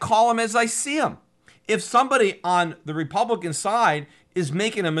 I call them as I see them. If somebody on the Republican side is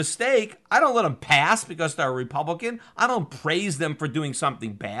making a mistake, I don't let them pass because they're a Republican. I don't praise them for doing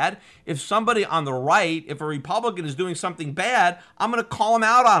something bad. If somebody on the right, if a Republican is doing something bad, I'm going to call them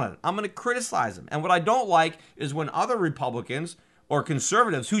out on it. I'm going to criticize them. And what I don't like is when other Republicans or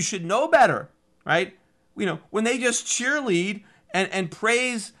conservatives who should know better, right? When they just cheerlead and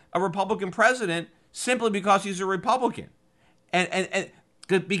praise a Republican president simply because he's a Republican. And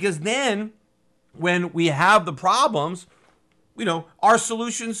because then when we have the problems, our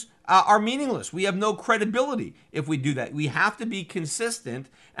solutions are meaningless. We have no credibility if we do that. We have to be consistent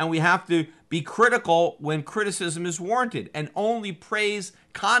and we have to be critical when criticism is warranted and only praise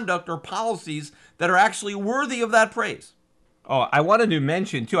conduct or policies that are actually worthy of that praise. Oh, I wanted to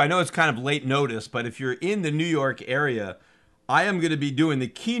mention, too, I know it's kind of late notice, but if you're in the New York area, I am going to be doing the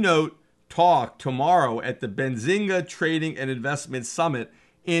keynote talk tomorrow at the Benzinga Trading and Investment Summit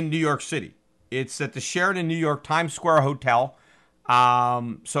in New York City. It's at the Sheraton New York Times Square Hotel.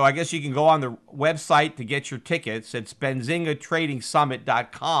 So I guess you can go on the website to get your tickets. It's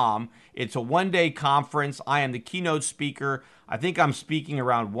benzingatradingsummit.com. It's a one-day conference. I am the keynote speaker. I think I'm speaking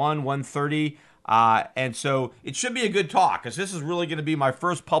around 1:30. And so it should be a good talk because this is really going to be my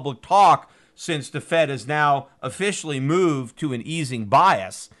first public talk since the Fed has now officially moved to an easing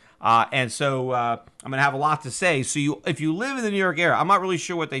bias. And so I'm going to have a lot to say. So if you live in the New York area, I'm not really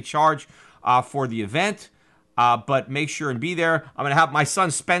sure what they charge for the event. But make sure and be there. I'm going to have my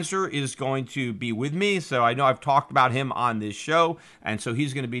son Spencer is going to be with me. So I know I've talked about him on this show. And so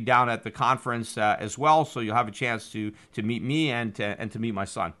he's going to be down at the conference as well. So you'll have a chance to meet me and to meet my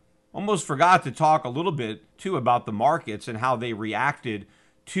son. Almost forgot to talk a little bit, too, about the markets and how they reacted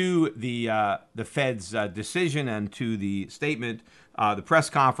to the Fed's decision and to the statement, the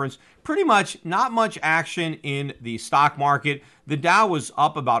press conference. Pretty much not much action in the stock market. The Dow was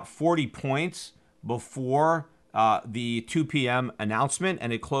up about 40 points before the 2 p.m. announcement,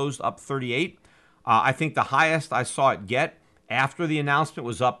 and it closed up 38. I think the highest I saw it get after the announcement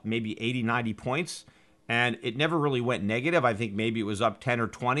was up maybe 80, 90 points, and it never really went negative. I think maybe it was up 10 or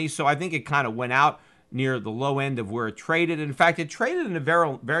 20. So I think it kind of went out near the low end of where it traded. In fact, it traded in a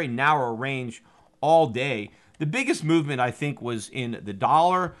very, very narrow range all day. The biggest movement, I think, was in the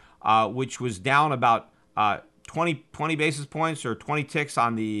dollar, which was down about 20 basis points or 20 ticks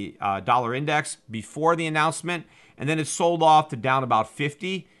on the dollar index before the announcement. And then it sold off to down about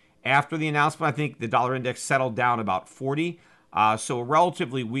 50 after the announcement. I think the dollar index settled down about 40. So a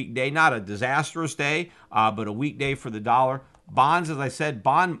relatively weak day, not a disastrous day, but a weak day for the dollar. Bonds, as I said,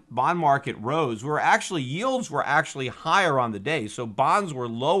 bond market rose. Yields were actually higher on the day. So bonds were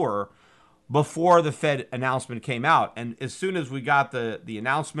lower before the Fed announcement came out. And as soon as we got the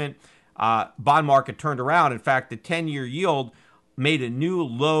announcement, bond market turned around. In fact, the 10-year yield made a new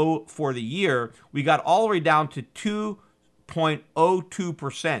low for the year. We got all the way down to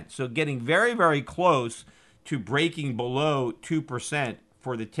 2.02%. So getting very, very close to breaking below 2%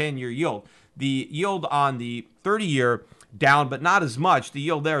 for the 10-year yield. The yield on the 30-year down, but not as much. The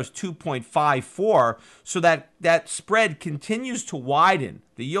yield there is 2.54, so that spread continues to widen.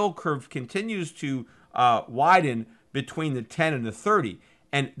 The yield curve continues to widen between the 10 and the 30,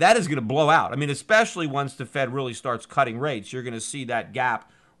 and that is going to blow out. I mean, especially once the Fed really starts cutting rates, you're going to see that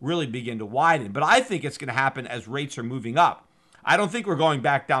gap really begin to widen. But I think it's going to happen as rates are moving up. I don't think we're going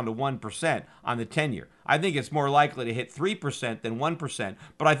back down to 1% on the 10-year. I think it's more likely to hit 3% than 1%,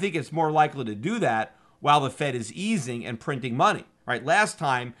 but I think it's more likely to do that while the Fed is easing and printing money. Right? Last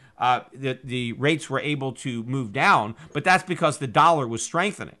time, the rates were able to move down, but that's because the dollar was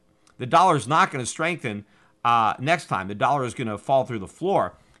strengthening. The dollar is not going to strengthen next time. The dollar is going to fall through the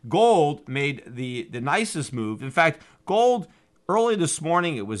floor. Gold made the nicest move. In fact, gold early this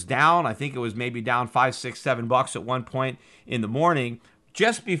morning, it was down. I think it was maybe down $5, $6, $7 at one point in the morning.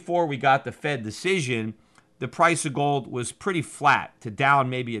 Just before we got the Fed decision, the price of gold was pretty flat to down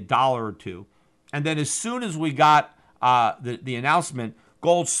maybe $1 or $2. And then as soon as we got the announcement,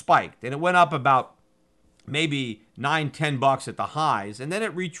 gold spiked. And it went up about maybe $9, $10 at the highs. And then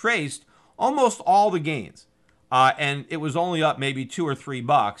it retraced almost all the gains. And it was only up maybe $2 or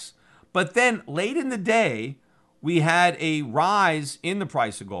 $3. But then late in the day, we had a rise in the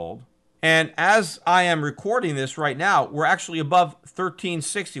price of gold. And as I am recording this right now, we're actually above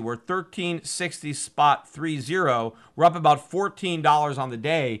 1360. We're 1360.30. We're up about $14 on the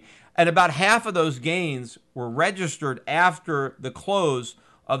day. And about half of those gains were registered after the close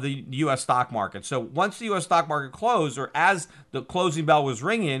of the U.S. stock market. So once the U.S. stock market closed, or as the closing bell was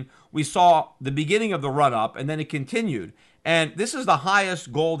ringing, we saw the beginning of the run-up, and then it continued. And this is the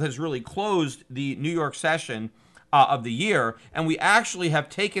highest gold has really closed the New York session of the year. And we actually have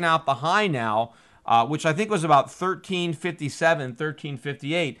taken out the high now, which I think was about 1357,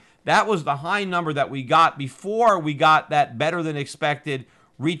 1358. That was the high number that we got before we got that better than expected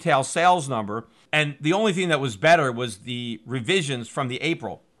retail sales number. And the only thing that was better was the revisions from the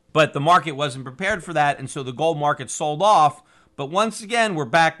April. But the market wasn't prepared for that, and so the gold market sold off. But once again, we're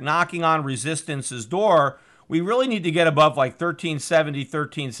back knocking on resistance's door. We really need to get above like 1370,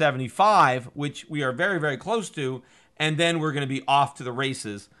 1375, which we are very, very close to, and then we're going to be off to the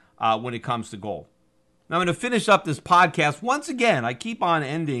races when it comes to gold. Now, I'm going to finish up this podcast. Once again, I keep on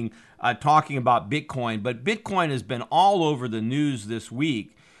ending talking about Bitcoin, but Bitcoin has been all over the news this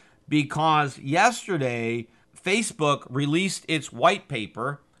week because yesterday, Facebook released its white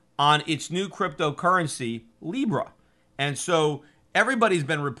paper on its new cryptocurrency, Libra. And so everybody's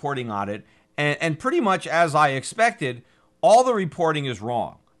been reporting on it. And pretty much as I expected, all the reporting is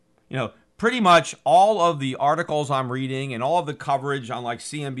wrong. You know, pretty much all of the articles I'm reading and all of the coverage on like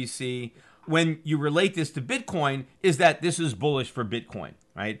CNBC, when you relate this to Bitcoin, is that this is bullish for Bitcoin,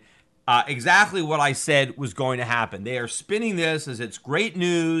 right? Exactly what I said was going to happen. They are spinning this as it's great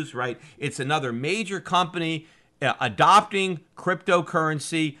news, right? It's another major company adopting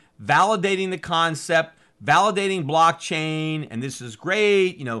cryptocurrency, validating the concept, validating blockchain, and this is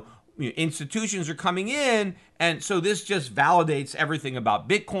great. You know, institutions are coming in, and so this just validates everything about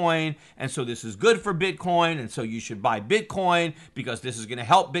Bitcoin, and so this is good for Bitcoin, and so you should buy Bitcoin because this is going to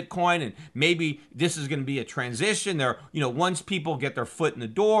help Bitcoin, and maybe this is going to be a transition. There, once people get their foot in the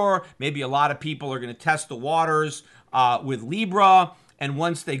door, maybe a lot of people are going to test the waters with Libra. And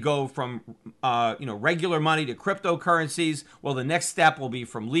once they go from regular money to cryptocurrencies, well, the next step will be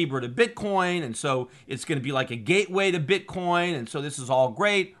from Libra to Bitcoin. And so it's going to be like a gateway to Bitcoin. And so this is all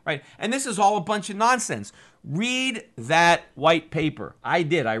great, right? And this is all a bunch of nonsense. Read that white paper. I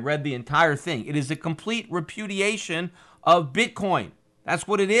did. I read the entire thing. It is a complete repudiation of Bitcoin. That's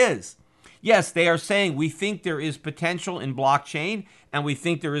what it is. Yes, they are saying we think there is potential in blockchain and we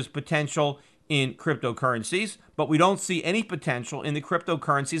think there is potential in cryptocurrencies, but we don't see any potential in the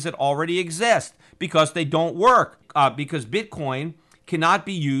cryptocurrencies that already exist because they don't work, because Bitcoin cannot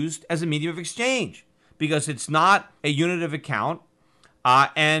be used as a medium of exchange because it's not a unit of account,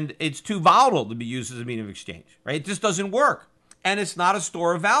 and it's too volatile to be used as a medium of exchange, right? It just doesn't work. And it's not a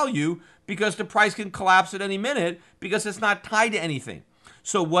store of value because the price can collapse at any minute because it's not tied to anything.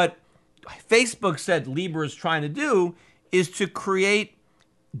 So what Facebook said Libra is trying to do is to create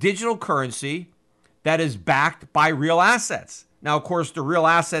digital currency that is backed by real assets. Now, of course, the real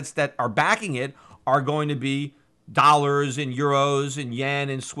assets that are backing it are going to be dollars and euros and yen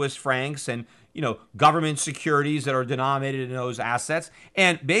and Swiss francs and, government securities that are denominated in those assets.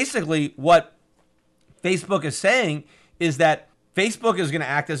 And basically what Facebook is saying is that Facebook is going to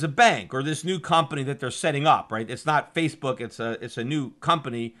act as a bank, or this new company that they're setting up, right? It's not Facebook, it's a new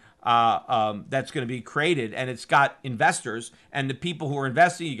company that's going to be created, and it's got investors, and the people who are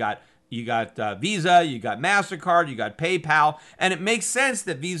investing, you got Visa, you got MasterCard, you got PayPal, and it makes sense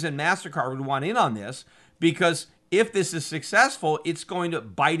that Visa and MasterCard would want in on this because if this is successful, it's going to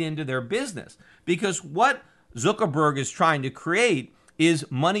bite into their business. Because what Zuckerberg is trying to create is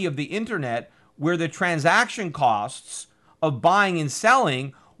money of the internet where the transaction costs of buying and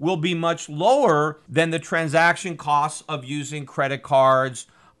selling will be much lower than the transaction costs of using credit cards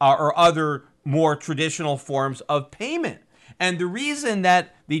or other more traditional forms of payment. And the reason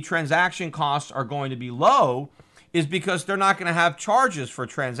that the transaction costs are going to be low is because they're not going to have charges for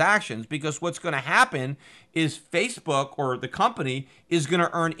transactions, because what's going to happen is Facebook or the company is going to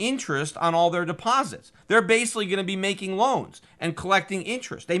earn interest on all their deposits. They're basically going to be making loans and collecting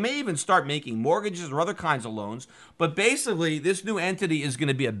interest. They may even start making mortgages or other kinds of loans, but basically this new entity is going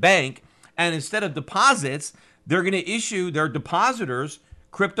to be a bank, and instead of deposits, they're going to issue their depositors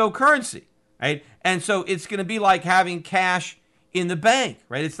cryptocurrency, right? And so it's going to be like having cash in the bank,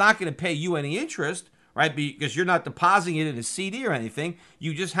 right? It's not going to pay you any interest, right? Because you're not depositing it in a CD or anything.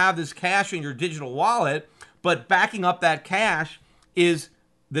 You just have this cash in your digital wallet, but backing up that cash is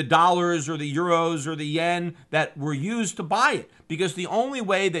the dollars or the euros or the yen that were used to buy it. Because the only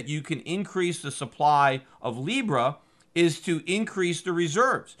way that you can increase the supply of Libra is to increase the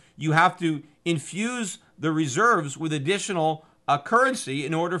reserves. You have to infuse the reserves with additional currency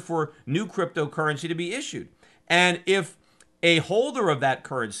in order for new cryptocurrency to be issued. And if a holder of that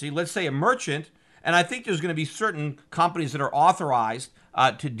currency, let's say a merchant, and I think there's going to be certain companies that are authorized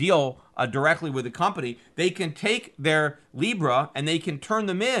to deal directly with the company, they can take their Libra and they can turn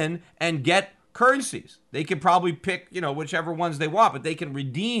them in and get currencies. They can probably pick, whichever ones they want, but they can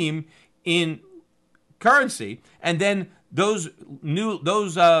redeem in currency, and then those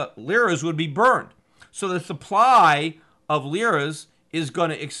liras would be burned. So the supply of liras is going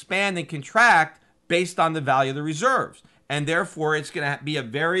to expand and contract based on the value of the reserves. And therefore, it's going to be a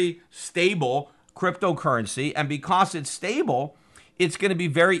very stable cryptocurrency. And because it's stable, it's going to be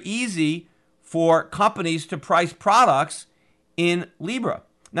very easy for companies to price products in Libra.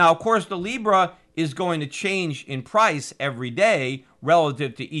 Now, of course, the Libra is going to change in price every day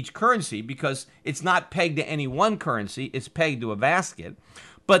relative to each currency because it's not pegged to any one currency. It's pegged to a basket.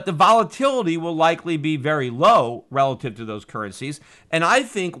 But the volatility will likely be very low relative to those currencies. And I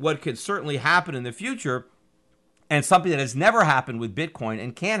think what could certainly happen in the future, and something that has never happened with Bitcoin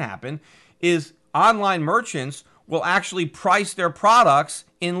and can happen, is online merchants will actually price their products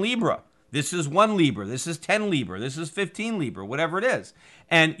in Libra. This is 1 Libra, this is 10 Libra, this is 15 Libra, whatever it is.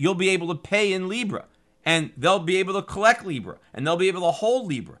 And you'll be able to pay in Libra. And they'll be able to collect Libra, and they'll be able to hold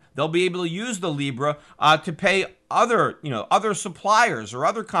Libra. They'll be able to use the Libra to pay other suppliers or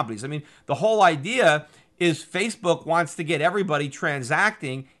other companies. I mean, the whole idea is Facebook wants to get everybody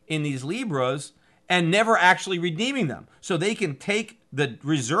transacting in these Libras and never actually redeeming them, so they can take the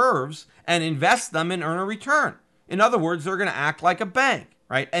reserves and invest them and earn a return. In other words, they're going to act like a bank,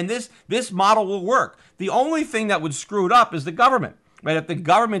 right? And this model will work. The only thing that would screw it up is the government, right? If the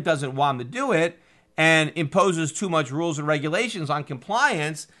government doesn't want them to do it and imposes too much rules and regulations on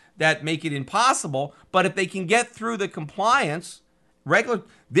compliance that make it impossible, but if they can get through the compliance,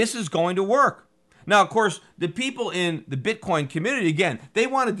 this is going to work. Now, of course, the people in the Bitcoin community, again, they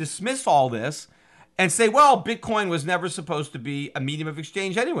want to dismiss all this and say, well, Bitcoin was never supposed to be a medium of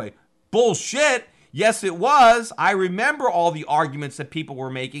exchange anyway. Bullshit. Yes, it was. I remember all the arguments that people were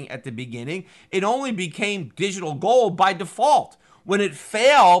making at the beginning. It only became digital gold by default. When it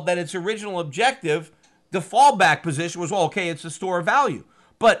failed at its original objective, the fallback position was, well, okay, it's a store of value.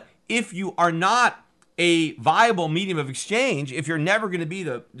 But if you are not a viable medium of exchange, if you're never going to be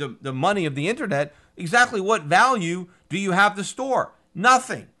the money of the internet, exactly what value do you have to store?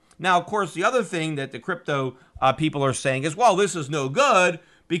 Nothing. Now, of course, the other thing that the crypto people are saying is, well, this is no good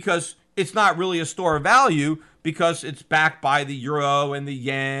because it's not really a store of value because it's backed by the euro and the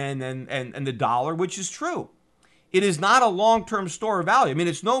yen and the dollar, which is true. It is not a long-term store of value. I mean,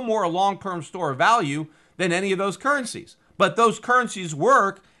 it's no more a long-term store of value than any of those currencies. But those currencies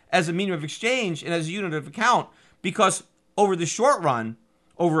work as a medium of exchange and as a unit of account because over the short run,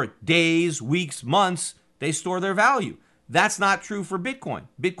 over days, weeks, months, they store their value. That's not true for Bitcoin.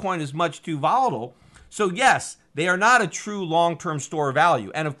 Bitcoin is much too volatile. So yes, they are not a true long-term store of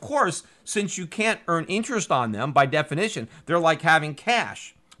value. And of course, since you can't earn interest on them by definition, they're like having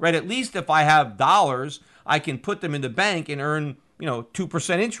cash, right? At least if I have dollars, I can put them in the bank and earn,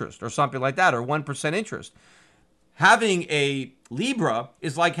 2% interest or something like that, or 1% interest. Having a Libra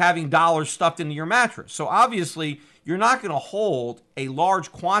is like having dollars stuffed into your mattress. So obviously, you're not going to hold a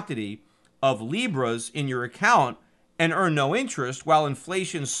large quantity of Libras in your account and earn no interest while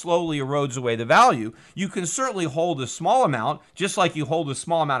inflation slowly erodes away the value. You can certainly hold a small amount, just like you hold a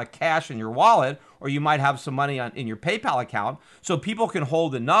small amount of cash in your wallet, or you might have some money in your PayPal account. So people can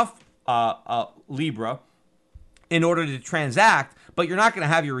hold enough Libra in order to transact, but you're not going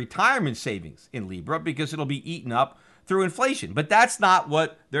to have your retirement savings in Libra because it'll be eaten up through inflation. But that's not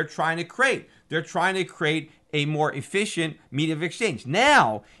what they're trying to create. They're trying to create a more efficient medium of exchange.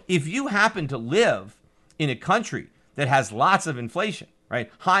 Now, if you happen to live in a country that has lots of inflation, right?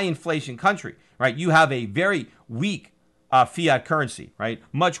 High inflation country, right? You have a very weak fiat currency, right?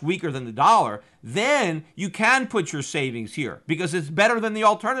 Much weaker than the dollar. Then you can put your savings here because it's better than the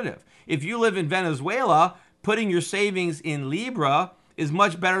alternative. If you live in Venezuela, putting your savings in Libra is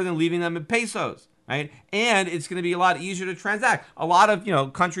much better than leaving them in pesos, right? And it's going to be a lot easier to transact. A lot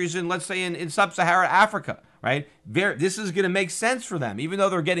of countries in, let's say, in sub-Saharan Africa, right? This is going to make sense for them. Even though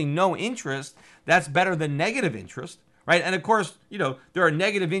they're getting no interest, that's better than negative interest, right? And of course, there are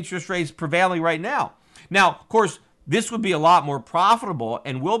negative interest rates prevailing right now. Now, of course, this would be a lot more profitable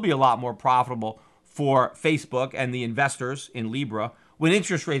and will be a lot more profitable for Facebook and the investors in Libra when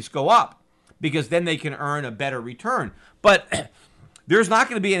interest rates go up, because then they can earn a better return. But there's not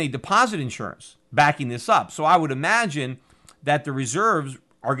going to be any deposit insurance backing this up. So I would imagine that the reserves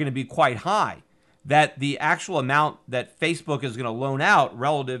are going to be quite high, that the actual amount that Facebook is going to loan out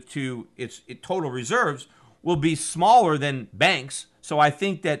relative to its total reserves will be smaller than banks. So I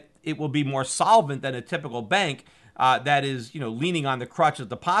think that it will be more solvent than a typical bank that is, leaning on the crutch of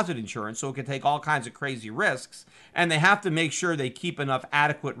deposit insurance. So it can take all kinds of crazy risks. And they have to make sure they keep enough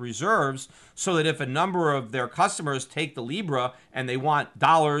adequate reserves so that if a number of their customers take the Libra and they want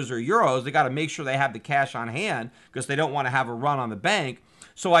dollars or euros, they got to make sure they have the cash on hand because they don't want to have a run on the bank.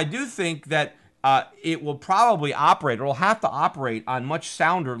 So I do think that it will probably operate, or will have to operate on much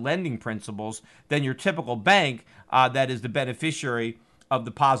sounder lending principles than your typical bank that is the beneficiary of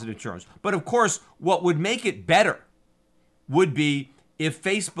deposit insurance. But of course, what would make it better would be if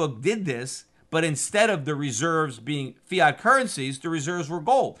Facebook did this, but instead of the reserves being fiat currencies, the reserves were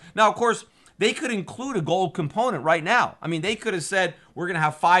gold. Now, of course, they could include a gold component right now. I mean, they could have said, we're going to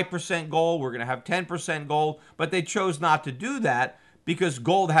have 5% gold, we're going to have 10% gold, but they chose not to do that because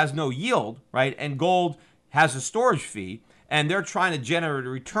gold has no yield, right? And gold has a storage fee, and they're trying to generate a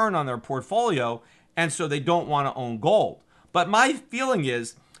return on their portfolio, and so they don't want to own gold. But my feeling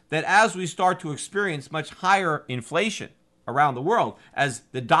is that as we start to experience much higher inflation around the world, as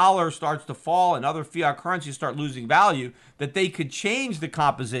the dollar starts to fall and other fiat currencies start losing value, that they could change the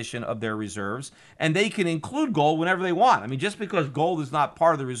composition of their reserves and they can include gold whenever they want. I mean, just because gold is not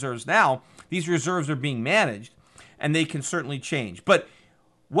part of the reserves now, these reserves are being managed and they can certainly change. But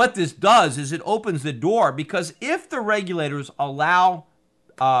what this does is it opens the door, because if the regulators allow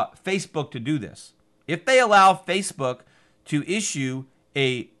Facebook to do this, if they allow Facebook to issue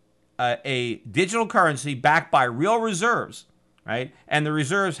a digital currency backed by real reserves, right? And the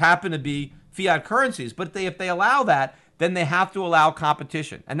reserves happen to be fiat currencies. But if they allow that, then they have to allow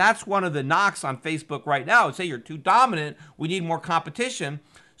competition. And that's one of the knocks on Facebook right now. Say you're too dominant, we need more competition.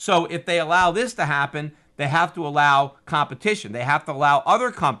 So if they allow this to happen, they have to allow competition. They have to allow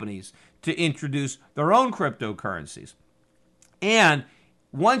other companies to introduce their own cryptocurrencies. And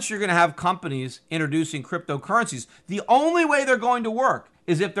once you're going to have companies introducing cryptocurrencies, the only way they're going to work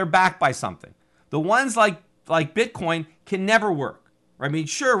is if they're backed by something. The ones like Bitcoin can never work. I mean,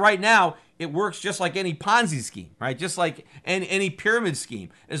 sure, right now it works just like any Ponzi scheme, right? Just like any pyramid scheme.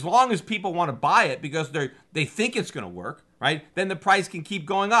 As long as people want to buy it because they think it's going to work, right? Then the price can keep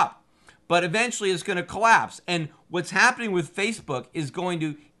going up. But eventually it's going to collapse. And what's happening with Facebook is going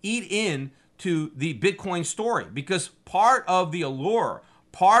to eat into the Bitcoin story, because part of the allure,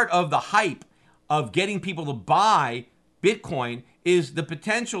 part of the hype of getting people to buy Bitcoin is the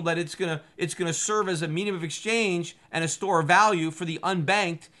potential that it's gonna serve as a medium of exchange and a store of value for the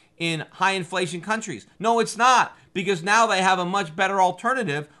unbanked in high inflation countries. No, it's not, because now they have a much better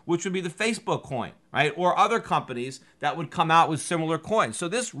alternative, which would be the Facebook coin, right? Or other companies that would come out with similar coins. So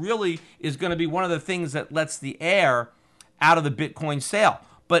this really is going to be one of the things that lets the air out of the Bitcoin sale.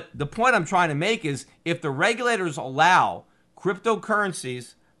 But the point I'm trying to make is, if the regulators allow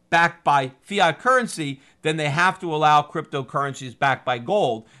cryptocurrencies backed by fiat currency, then they have to allow cryptocurrencies backed by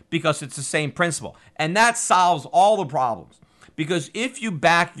gold, because it's the same principle. And that solves all the problems. Because if you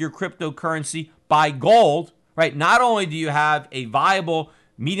back your cryptocurrency by gold, right, not only do you have a viable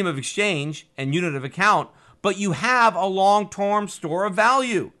medium of exchange and unit of account, but you have a long-term store of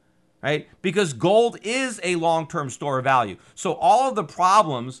value, right? Because gold is a long-term store of value. So all of the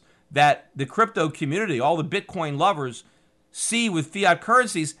problems that the crypto community, all the Bitcoin lovers see with fiat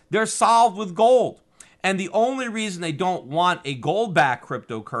currencies, they're solved with gold. And the only reason they don't want a gold-backed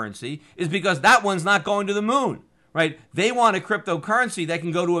cryptocurrency is because that one's not going to the moon, right? They want a cryptocurrency that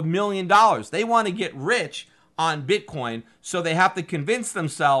can go to $1 million. They want to get rich on Bitcoin, so they have to convince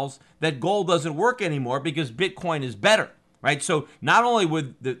themselves that gold doesn't work anymore because Bitcoin is better, right? So not only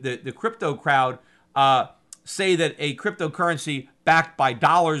would the crypto crowd say that a cryptocurrency backed by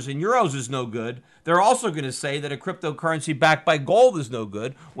dollars and euros is no good, they're also going to say that a cryptocurrency backed by gold is no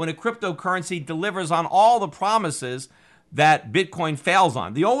good, when a cryptocurrency delivers on all the promises that Bitcoin fails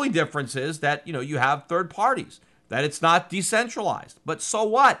on. The only difference is that, you have third parties, that it's not decentralized. But so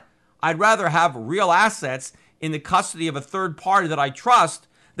what? I'd rather have real assets in the custody of a third party that I trust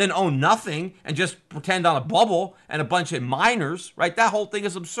than own nothing and just pretend on a bubble and a bunch of miners, right? That whole thing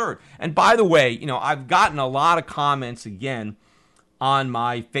is absurd. And by the way, I've gotten a lot of comments again on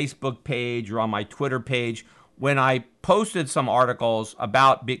my Facebook page or on my Twitter page when I posted some articles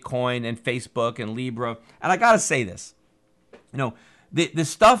about Bitcoin and Facebook and Libra. And I got to say this, the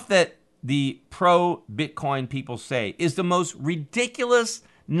stuff that the pro-Bitcoin people say is the most ridiculous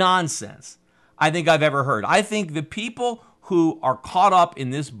nonsense I think I've ever heard. I think the people who are caught up in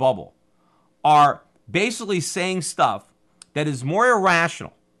this bubble are basically saying stuff that is more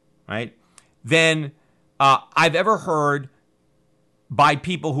irrational, right, than I've ever heard by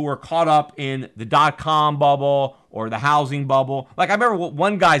people who are caught up in the dot-com bubble or the housing bubble. Like, I remember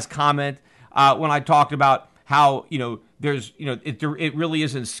one guy's comment when I talked about how, there's, it really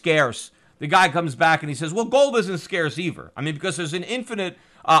isn't scarce. The guy comes back and he says, well, gold isn't scarce either. I mean, because there's an infinite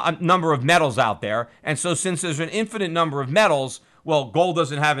number of metals out there. And so since there's an infinite number of metals, well, gold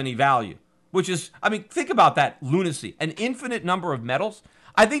doesn't have any value. Which is, think about that lunacy. An infinite number of metals?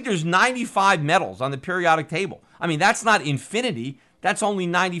 I think there's 95 metals on the periodic table. That's not infinity. That's only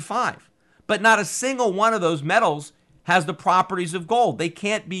 95. But not a single one of those metals has the properties of gold. They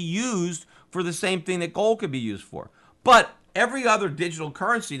can't be used for the same thing that gold could be used for. But every other digital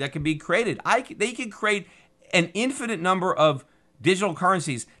currency that can be created, they can create an infinite number of digital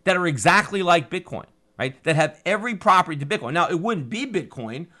currencies that are exactly like Bitcoin, right? That have every property to Bitcoin. Now, it wouldn't be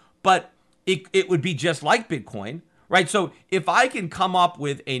Bitcoin, but it would be just like Bitcoin, right? So if I can come up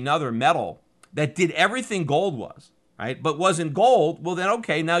with another metal that did everything gold was, right, but wasn't gold, well then,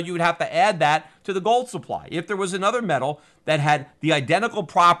 okay, now you would have to add that to the gold supply. If there was another metal that had the identical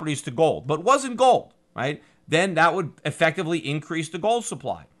properties to gold, but wasn't gold, right, then that would effectively increase the gold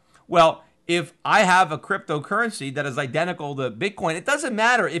supply. Well, if I have a cryptocurrency that is identical to Bitcoin, it doesn't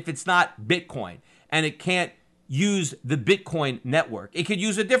matter if it's not Bitcoin and it can't use the Bitcoin network. It could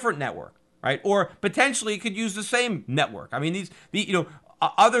use a different network, right? Or potentially it could use the same network.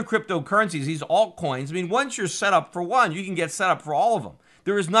 Other cryptocurrencies, these altcoins, once you're set up for one, you can get set up for all of them.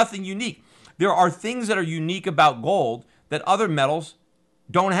 There is nothing unique. There are things that are unique about gold that other metals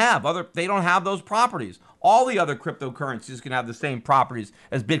don't have. They don't have those properties. All the other cryptocurrencies can have the same properties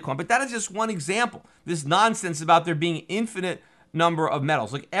as Bitcoin. But that is just one example. This nonsense about there being infinite number of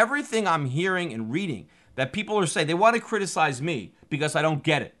metals. Like, everything I'm hearing and reading that people are saying, they want to criticize me because I don't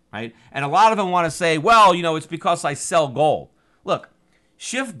get it, right? And a lot of them want to say, well, it's because I sell gold. Look,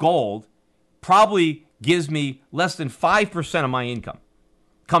 Shift Gold probably gives me less than 5% of my income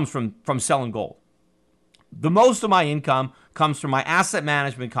comes from selling gold. The most of my income comes from my asset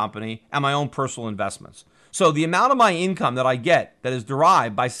management company and my own personal investments. So the amount of my income that I get that is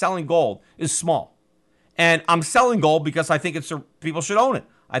derived by selling gold is small. And I'm selling gold because I think people should own it.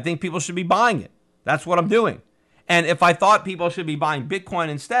 I think people should be buying it. That's what I'm doing. And if I thought people should be buying Bitcoin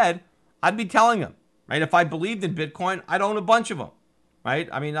instead, I'd be telling them, right? If I believed in Bitcoin, I'd own a bunch of them, right?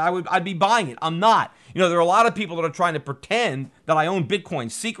 I'd be buying it. I'm not. There are a lot of people that are trying to pretend that I own Bitcoin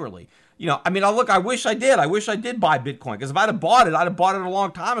secretly. I wish I did. I wish I did buy Bitcoin, because if I'd have bought it, I'd have bought it a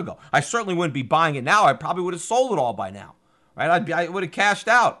long time ago. I certainly wouldn't be buying it now. I probably would have sold it all by now, right? I would have cashed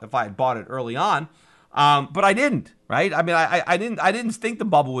out if I had bought it early on, but I didn't, right? I mean, I didn't think the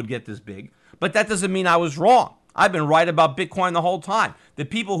bubble would get this big, but that doesn't mean I was wrong. I've been right about Bitcoin the whole time. The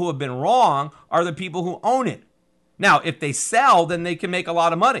people who have been wrong are the people who own it. Now, if they sell, then they can make a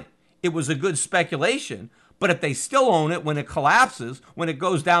lot of money. It was a good speculation, but if they still own it when it collapses, when it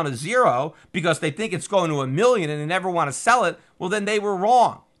goes down to zero, because they think it's going to 1 million and they never want to sell it, well, then they were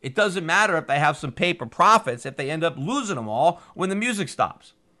wrong. It doesn't matter if they have some paper profits if they end up losing them all when the music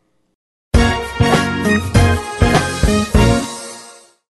stops.